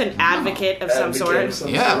 Yeah, she's an advocate of some sort.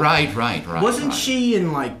 Yeah, right. Wasn't she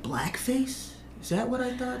in like blackface? Is that what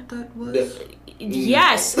I thought that was?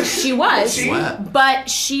 Yes, she was. What? But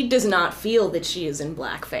she does not feel that she is in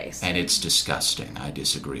blackface. And it's disgusting. I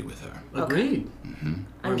disagree with her. Agreed. Mm-hmm.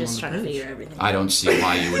 I'm just trying to figure everything out. I don't see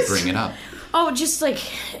why you would bring it up. Oh, just like,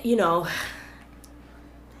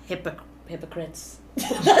 hypocrites.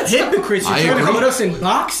 Hypocrites, you're trying to put us in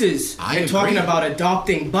boxes. You're talking about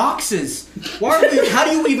adopting boxes. How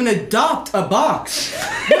do you even adopt a box?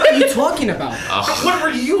 What are you talking about? What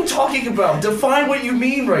are you talking about? Define what you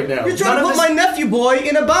mean right now. You're trying to put my nephew boy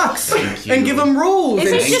in a box and give him rules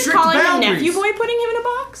Isn't and just strict calling boundaries. him nephew boy putting him in a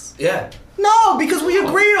box? Yeah. No, because we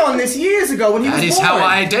agreed on this years ago when he was born. That is how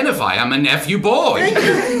I identify. I'm a nephew boy. Thank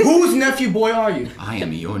you. Whose nephew boy are you? I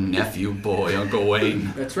am your nephew boy, Uncle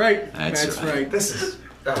Wayne. That's right. That's right. This is...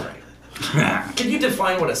 Alright. Can you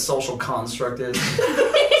define what a social construct is?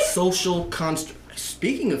 Social construct.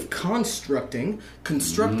 Speaking of constructing,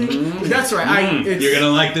 that's right. You're gonna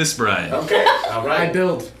like this, Brian. Okay, alright.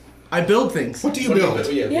 I build things. What do you build?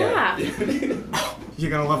 Yeah. You're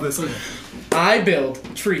gonna love this. I build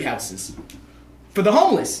tree houses for the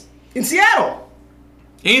homeless in Seattle.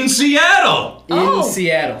 In Seattle. In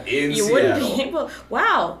Seattle. You wouldn't be able.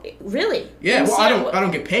 Wow, really? Yeah. Well, I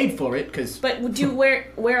don't get paid for it because. But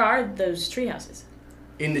where are those tree houses?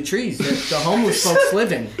 In the trees that the homeless folks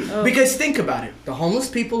live in. Oh. Because think about it, the homeless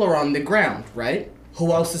people are on the ground, right?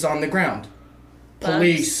 Who else is on the ground?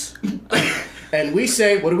 Police. And we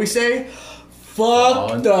say, what do we say?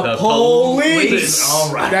 Fuck the police.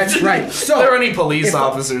 All right. That's right. So, if there are any police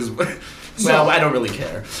officers, well, I don't really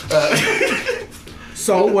care.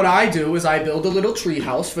 So what I do is I build a little tree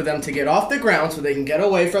house for them to get off the ground so they can get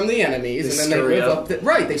away from the enemies, and then they live up.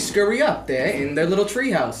 They scurry up there in their little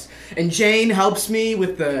tree house. And Jane helps me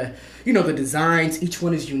with the designs. Each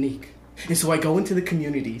one is unique, and so I go into the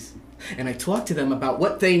communities and I talk to them about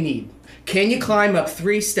what they need. Can you climb up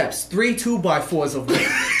 3 steps? 3 2x4s of wood.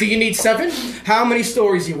 Do you need 7? How many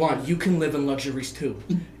stories you want? You can live in luxuries too.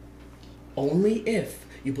 Only if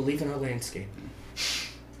you believe in our landscape.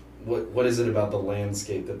 What is it about the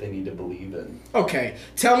landscape that they need to believe in? Okay,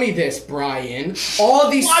 tell me this, Brian. All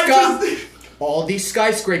these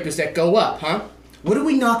skyscrapers that go up, huh? What do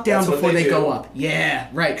we knock down before they go up? Yeah,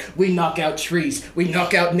 right. We knock out trees. We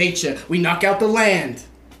knock out nature. We knock out the land.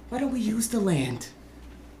 Why don't we use the land?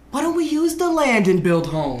 Why don't we use the land and build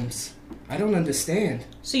homes? I don't understand.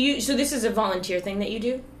 So this is a volunteer thing that you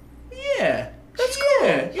do? Yeah. That's cool.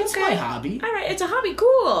 Yeah, it's my hobby. All right, it's a hobby.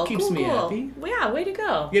 Cool. Keeps me happy. Yeah, way to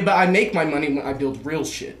go. Yeah, but I make my money when I build real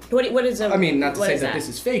shit. What is I mean, not to say that this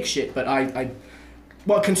is fake shit,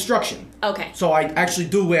 but construction. Okay. So I actually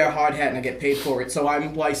do wear a hard hat and I get paid for it. So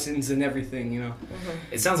I'm licensed and everything, Mm-hmm.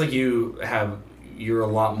 It sounds like you're a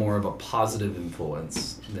lot more of a positive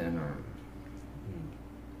influence than our...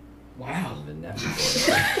 Wow.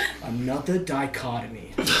 Another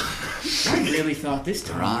dichotomy. I really thought this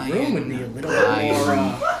time the room would be a little more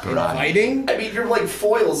inviting. I mean, you're like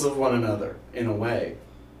foils of one another, in a way.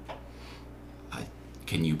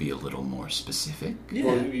 Can you be a little more specific? Yeah.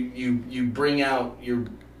 Well, you bring out your...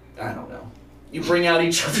 I don't know. You bring out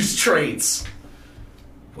each other's traits.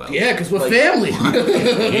 Well, Yeah, because we're family.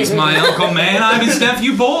 he's my uncle, man. I'm his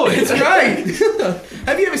nephew boy. That's right.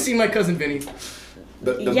 Have you ever seen My Cousin Vinny?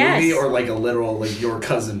 The Yes. movie or like a literal, like your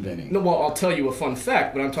cousin Vinny? No, well, I'll tell you a fun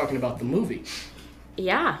fact, but I'm talking about the movie.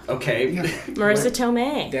 Yeah. Okay. Marissa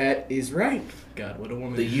Tomei. That is right. God, what a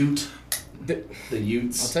woman. The Ute. The- The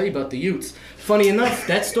Utes. I'll tell you about the Utes. Funny enough,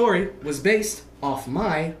 that story was based off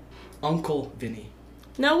my Uncle Vinny.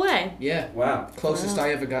 No way. Yeah. Wow. Closest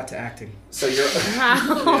I ever got to acting. So you're.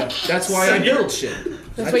 Wow. Yeah. That's why I build shit.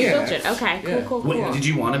 That's I why you can't built it. act. Okay, Yeah. cool. Wait, did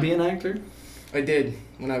you want to be an actor? I did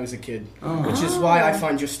when I was a kid. Oh. Which is why I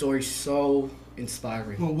find your story so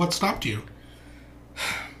inspiring. Well, what stopped you?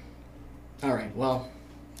 All right, well,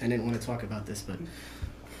 I didn't want to talk about this, but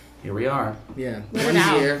Here we are. yeah. Let it One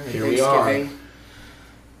out. year at Here we are. Thanksgiving,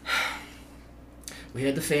 we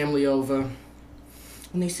had the family over.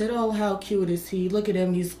 And they said, oh, how cute is he? Look at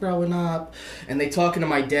him, he's growing up. And they talking to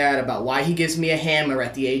my dad about why he gives me a hammer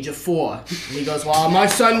at the age of 4. And he goes, well, my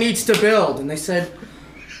son needs to build. And they said,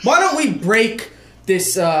 why don't we break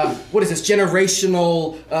this,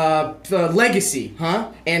 generational legacy,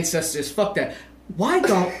 huh? Ancestors, fuck that. Why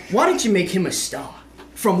don't you make him a star?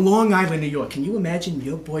 From Long Island, New York. Can you imagine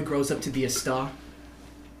your boy grows up to be a star?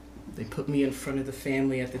 They put me in front of the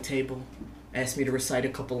family at the table, asked me to recite a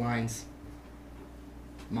couple lines.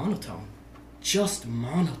 Monotone. Just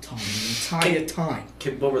monotone the entire time.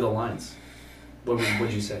 What were the lines? What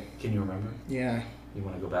did you say? Can you remember? Yeah. You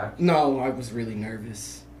want to go back? No, I was really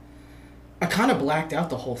nervous. I kind of blacked out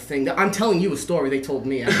the whole thing. I'm telling you a story they told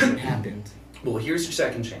me after it happened. Well, here's your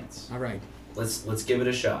second chance. All right. Let's give it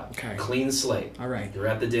a shot. Okay. Clean slate. All right. You're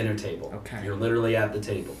at the dinner table. Okay. You're literally at the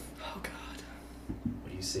table. Oh, God.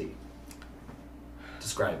 What do you see?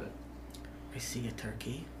 Describe it. I see a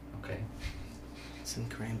turkey, Okay. some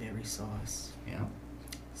cranberry sauce, Yeah.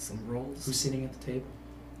 some rolls. Who's sitting at the table?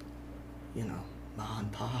 You know, Ma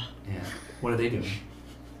and Pa. Yeah. What are they doing?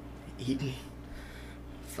 Eating.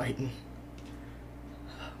 Fighting.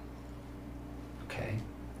 Okay.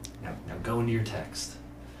 Now go into your text.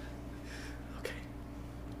 Okay.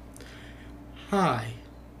 Hi.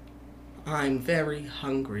 I'm very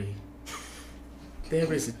hungry.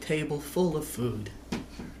 There is a table full of food,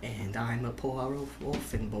 and I'm a poor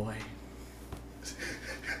orphan boy.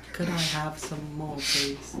 Could I have some more,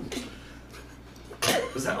 please?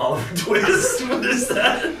 Was that Oliver Twist? What is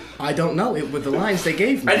that? I don't know. It were the lines they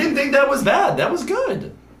gave me. I didn't think that was bad. That was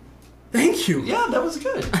good. Thank you. Yeah, that was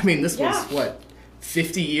good. I mean, this was, what,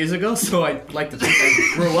 50 years ago? So I'd like to think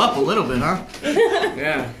I grew up a little bit, huh?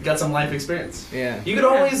 Yeah. Got some life experience. Yeah. You could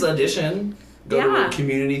always audition, go Yeah. to a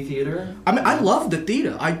community theater. I mean, I love the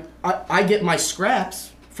theater. I get my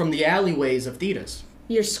scraps from the alleyways of theaters.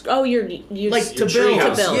 You're Like to tree build.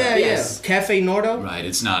 house. To build, Yeah, yes. yeah. Cafe Nordo? Right,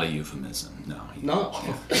 it's not a euphemism. No. No.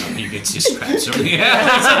 He gets his scraps from the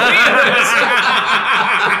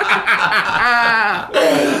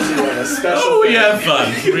Special. We have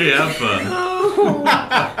fun. We have fun.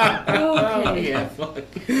 Okay. Yeah, fuck.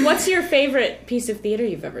 What's your favorite piece of theater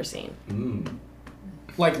you've ever seen?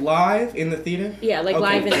 Like live in the theater? Yeah, like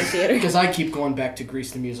live in the theater. Because I keep going back to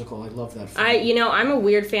Grease the musical. I love that film. I'm a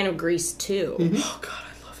weird fan of Grease too. Oh God,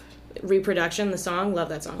 I love it. Reproduction, the song, love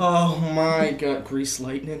that song. Oh my God, Grease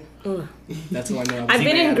Lightning. Ugh. That's all I know. I've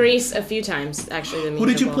been in Grease a few times, actually. The Who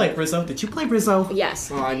did you musical. play, Rizzo? Did you play Rizzo?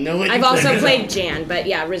 Yes. Oh, I know it. I've You also Rizzo. played Jan, but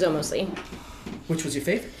yeah, Rizzo mostly. Which was your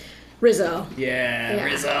favorite? Rizzo. Yeah,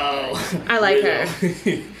 Rizzo. I like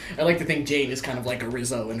her. I like to think Jane is kind of like a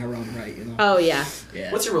Rizzo in her own right, you know? Oh yeah.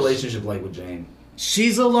 Yeah. What's your relationship like with Jane?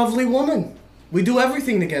 She's a lovely woman. We do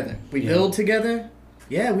everything together. We Yeah. build together.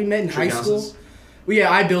 Yeah, we met in high school. Treehouses? Well,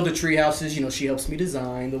 yeah, I build the tree houses. You know, she helps me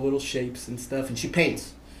design the little shapes and stuff, and she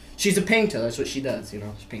paints. She's a painter. That's what she does. You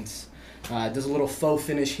know, she paints. Does a little faux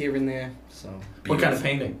finish here and there. So. What kind of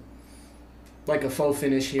painting? Like a faux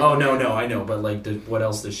finish here. Oh and no, there. no, I know, but like, what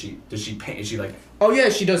else does she paint? Is she like? Oh yeah,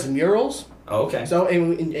 she does murals. Oh, okay. So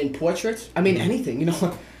in portraits. I mean anything. You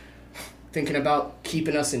know, thinking about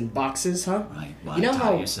keeping us in boxes, huh? Right, why You know tie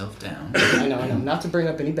how- yourself down? I know. Not to bring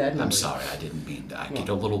up any bad I'm memories. sorry, I didn't mean to. I get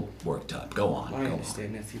a little worked up. Go on, I go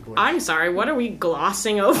understand, nephew boy. I'm sorry, what are we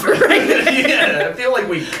glossing over right now? Yeah, I feel like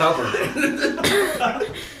we covered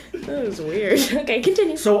it. That was weird. Okay,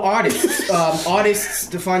 continue. So artists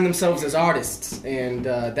define themselves as artists, and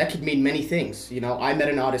that could mean many things. You know, I met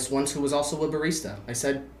an artist once who was also a barista. I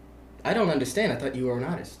said, I don't understand. I thought you were an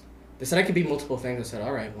artist. They said I could be multiple things. I said,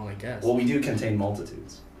 all right, well, I guess. Well, we do contain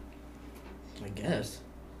multitudes. I guess.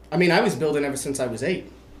 I mean, I was building ever since I was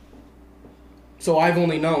 8. So I've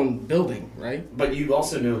only known building, right? But you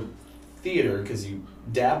also know theater because you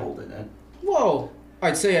dabbled in it. Whoa.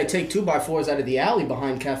 I'd say I take 2x4s out of the alley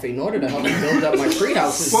behind Cafe Norda to help me build up my tree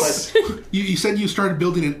houses. But you said you started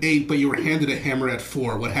building at 8, but you were handed a hammer at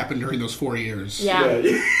 4. What happened during those 4 years? Yeah.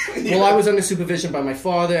 Well, I was under supervision by my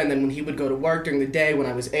father, and then when he would go to work during the day, when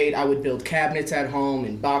I was 8, I would build cabinets at home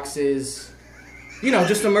and boxes. You know,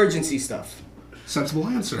 just emergency stuff. Sensible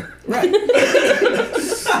answer. Right.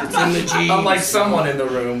 It's in the G's. Unlike someone in the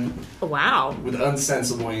room Wow. with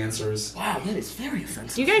unsensible answers. Wow, that is very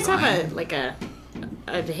offensive. Do you guys have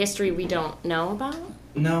a history we don't know about?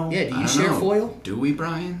 No. Yeah, do I you don't share know. foil? Do we,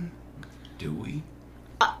 Brian? Do we?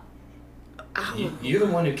 You're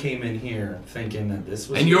the one who came in here thinking that this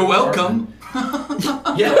was. And your you're welcome.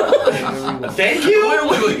 Yeah. Thank you.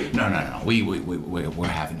 Wait. No. We're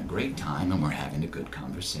having a great time and we're having a good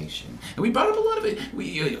conversation. And we brought up a lot of it.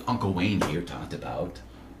 Uncle Wayne here talked about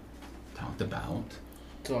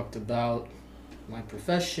My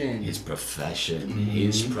profession. his profession,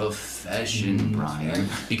 Brian,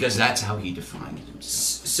 because that's how he defined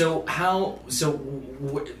himself.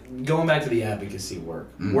 Going back to the advocacy work,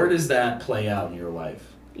 where does that play out in your life?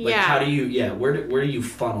 Like, Yeah. how do you? Where do you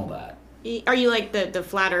funnel that? Are you like the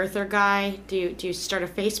flat earther guy? Do you start a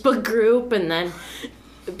Facebook group and then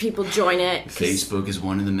people join it? Facebook is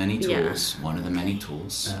one of the many tools. Yeah. One of the many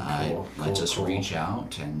tools. Lets us cool. reach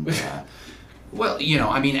out and. Well, you know,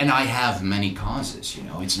 I mean, and I have many causes, you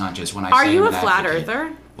know. It's not just when I Are say you I'm a an flat advocate.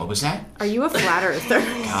 earther? What was that? Are you a flat earther?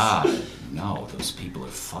 God, no, those people are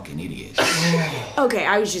fucking idiots. Okay,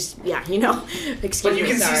 I was just excuse But you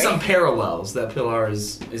me, can sorry. see some parallels that Pilar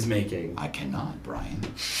is making. I cannot, Brian.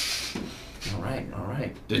 All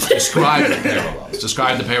right. Describe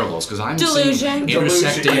the parallels, because I'm Delusion. seeing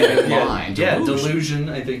intersecting line. Yeah, delusion,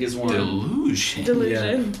 I think, is one. Delusion.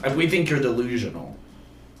 Delusion. Yeah. We think you're delusional.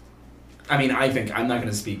 I mean, I'm not going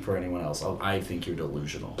to speak for anyone else. I think you're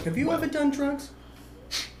delusional. Have you ever done drugs?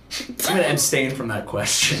 I'm going to abstain from that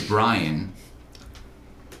question. Brian.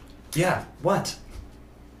 Yeah, what?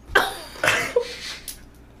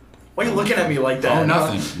 Why are you looking at me like that? Oh,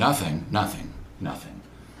 nothing.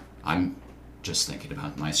 I'm just thinking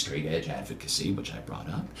about my straight edge advocacy, which I brought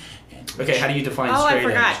up. And Okay, how do you define Oh, I straight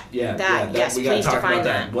forgot. edge? Yeah, That, yes, we gotta please talk define about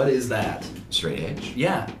that. What is that? Straight edge?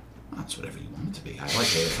 Yeah. That's whatever you want it to be. I like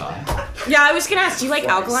AFI. Yeah, I was gonna ask. Do you like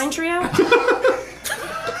Alkaline Trio?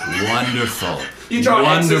 Wonderful. You draw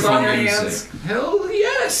X's Wonderful on your music. hands? Hell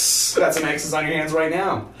yes. Got some X's on your hands right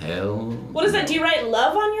now. Hell. What is that? Do you write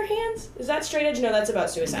love on your hands? Is that straight edge? No, that's about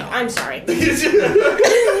suicide. No. I'm sorry. God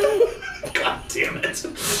damn it.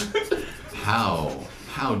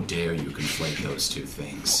 How dare you conflate those two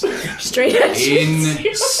things? Straight edge.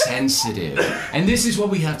 Insensitive. And this is what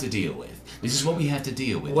we have to deal with. It's all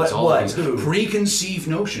What? these Who? preconceived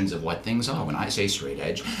notions of what things are. When I say straight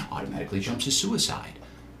edge, automatically jumps to suicide.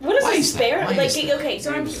 What is Why a is that? spare? Why Like, is that? okay,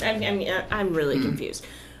 so I'm really confused.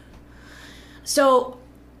 So,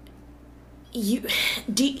 when's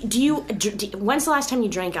the last time you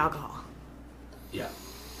drank alcohol? Yeah.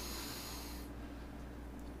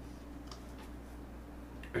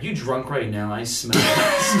 Are you drunk right now? I smell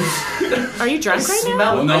it. Are you drunk right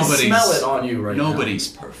now? I smell it on you right now. Nobody's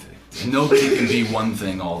perfect. And nobody can be one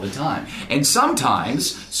thing all the time. And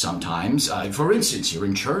sometimes, for instance, you're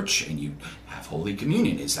in church and you have Holy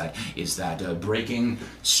Communion. Is that breaking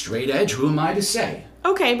straight edge? Who am I to say?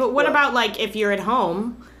 Okay, but what about like if you're at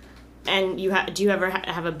home and do you ever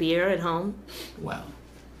have a beer at home? Well,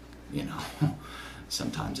 you know,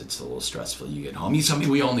 sometimes it's a little stressful. You get home. You tell me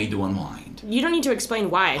we all need to unwind. You don't need to explain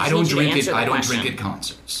why. I don't drink it. I don't drink at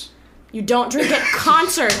concerts. You don't drink at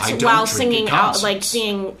concerts I don't while drink singing at concerts. like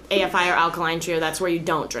singing AFI or Alkaline Trio. That's where you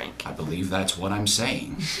don't drink. I believe that's what I'm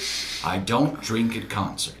saying. I don't drink at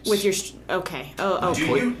concerts. With your okay. Oh.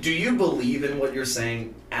 Do you believe in what you're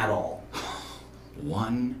saying at all?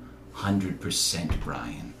 100%,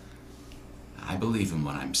 Brian. I believe in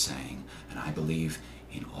what I'm saying, and I believe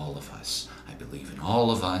in all of us. I believe in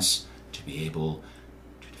all of us to be able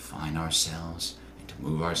to define ourselves and to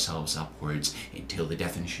move ourselves upwards until the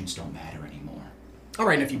definitions don't matter anymore. All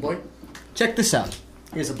right, nephew boy. Check this out.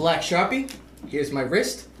 Here's a black Sharpie. Here's my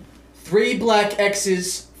wrist. 3 black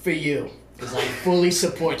X's for you, because I fully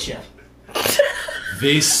support you.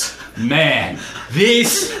 This man.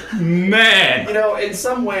 You know, in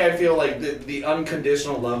some way, I feel like the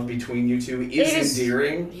unconditional love between you two is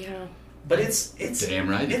endearing. Yeah. But it's Damn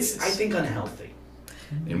right it it's is. I think unhealthy.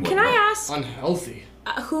 In what Can way? I ask Unhealthy.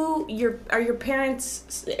 are your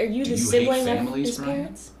parents? Are you Do the you sibling hate of families, his Brian?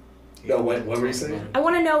 parents? No, what were you saying? I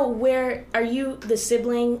want to know where are you the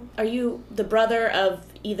sibling? Are you the brother of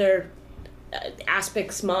either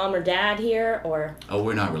Aspic's mom or dad here, or? Oh,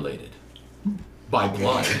 we're not related. By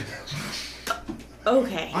blood.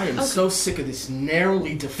 Okay. I am so sick of this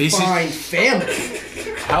narrowly defined family.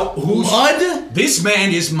 Blood? This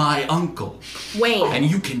man is my uncle. Wayne. And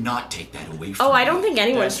you cannot take that away from me. Oh, I don't think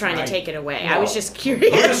anyone's trying to take it away. No. I was just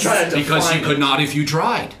curious. I'm just trying to because you could not if you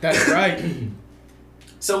tried. That's right.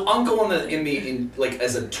 So uncle in like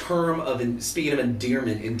as a term of speaking of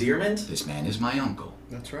endearment. This man is my uncle.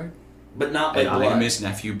 That's right. But not by and blood. I am his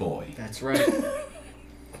nephew boy. That's right.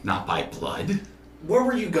 Not by blood. Where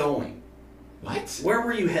were you going? What? Where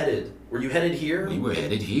were you headed? Were you headed here? We were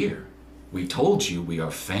headed here. We told you we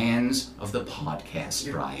are fans of the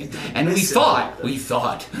podcast, Brian. And we thought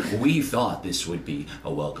this would be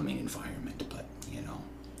a welcoming environment, but,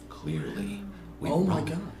 clearly we were wrong. My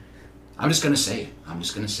God. I'm just going to say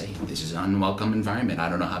it. This is an unwelcome environment. I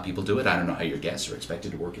don't know how people do it. I don't know how your guests are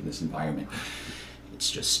expected to work in this environment.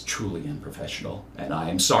 It's just truly unprofessional, and I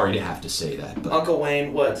am sorry to have to say that, but... Uncle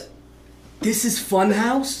Wayne, what? This is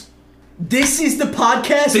Funhouse? This is the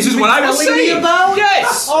podcast this is what I was saying about?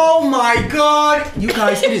 Yes! Oh my God! You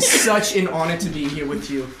guys, it is such an honor to be here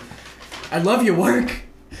with you. I love your work.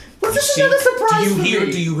 What's this another surprise for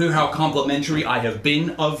me? Do you hear how complimentary I have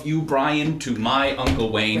been of you, Brian, to my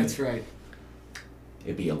Uncle Wayne? That's right.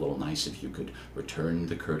 It'd be a little nice if you could return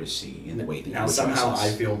the courtesy in the way that you now somehow I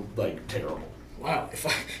feel like terrible. Wow, if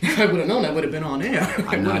I would have known, I would have been on air.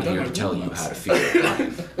 I'm not here to tell you how to feel.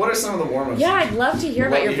 What are some of the warm-ups? Yeah, I'd love to hear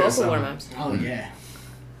about your vocal warm-ups. Oh, yeah.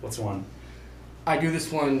 What's one? I do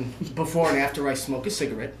this one before and after I smoke a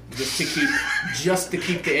cigarette, just to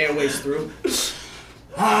keep the airways through.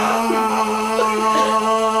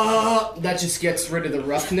 That just gets rid of the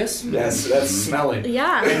roughness. Yes, that's smelly.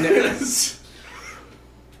 Yeah.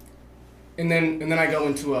 And then I go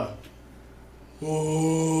into a...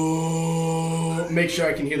 make sure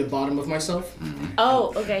I can hear the bottom of myself.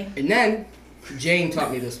 Oh, okay. And then Jane taught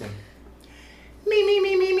me this one.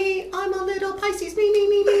 Me, I'm a little Pisces. Me,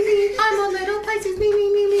 I'm a little Pisces.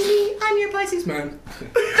 Me, I'm your Pisces man.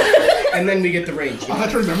 And then we get the range. I'll have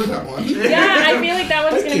to remember that one. Yeah, I feel like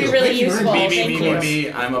that one's going to be really useful.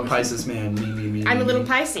 Me, I'm a Pisces man. Me. I'm a little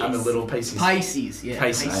Pisces. I'm a little Pisces. Pisces, yeah.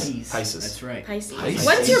 Pisces. That's right. Pisces.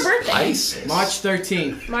 What's your birthday? Pisces. March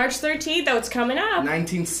 13th. March 13th. Oh, it's coming up.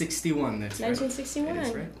 1961, that's right. 1961.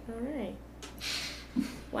 That's right. All right.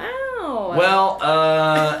 Wow. Well,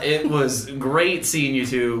 it was great seeing you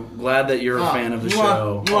two. Glad that you're a fan of the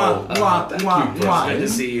show. Thank you. Good to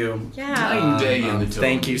see you. Yeah. Night and day in the two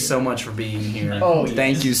Thank of you so much for being here. Oh, yes.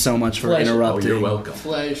 Thank you so much for Pleasure. interrupting. Oh, you're welcome.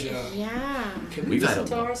 Pleasure. Yeah. Can we We've had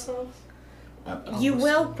listen to a- ourselves? You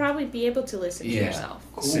will probably be able to listen to yourself.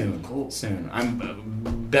 Soon.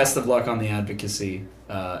 I'm best of luck on the advocacy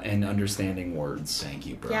and understanding words. Thank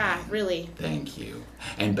you, Brian. Yeah, really. Thank you.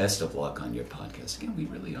 And best of luck on your podcast. Again, we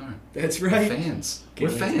really are. That's right. We're fans. We're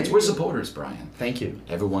fans. We're supporters, Brian. Thank you.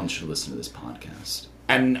 Everyone should listen to this podcast.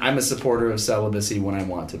 And I'm a supporter of celibacy when I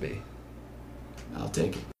want to be. I'll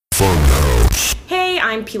take it. Hey,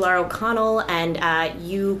 I'm Pilar O'Connell, and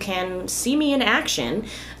you can see me in action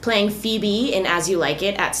playing Phoebe in As You Like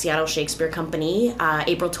It at Seattle Shakespeare Company,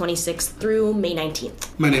 April 26th through May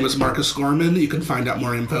 19th. My name is Marcus Gorman. You can find out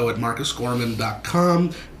more info at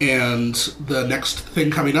marcusgorman.com. And the next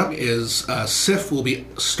thing coming up is SIF will be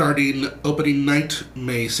starting opening night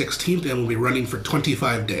May 16th and will be running for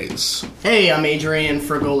 25 days. Hey, I'm Adrian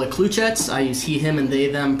Fergola Kljucec. I use he, him, and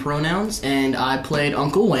they, them pronouns, and I played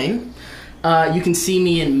Uncle Wayne. You can see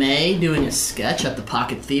me in May doing a sketch at the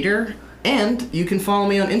Pocket Theater, and you can follow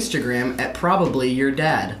me on Instagram at Probably Your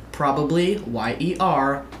Dad. Probably,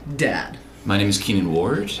 Y-E-R, Dad. My name is Keenan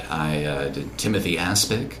Ward. I did Timothy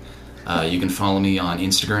Aspic. You can follow me on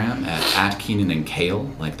Instagram at Keenan and Kale,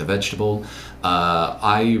 like the vegetable.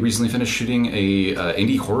 I recently finished shooting a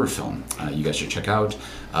indie horror film. You guys should check out.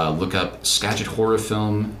 Look up Skagit Horror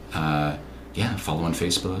Film. Follow on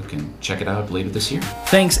Facebook and check it out later this year.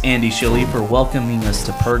 Thanks, Andy Shilley, for welcoming us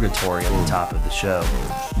to Purgatory at the top of the show.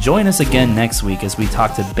 Join us again next week as we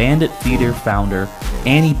talk to Bandit Theater founder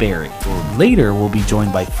Annie Berry. Later, we'll be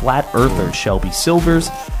joined by Flat Earther Shelby Silvers,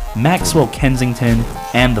 Maxwell Kensington,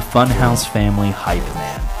 and the Funhouse Family Hype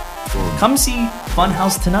Man. Come see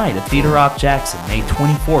Funhouse tonight at Theater Rock Jackson, May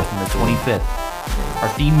 24th and the 25th. Our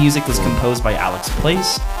theme music was composed by Alex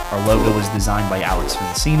Place. Our logo was designed by Alex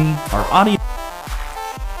Vincini. Our audio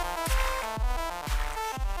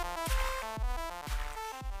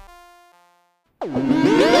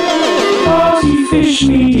Fish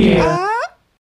Media.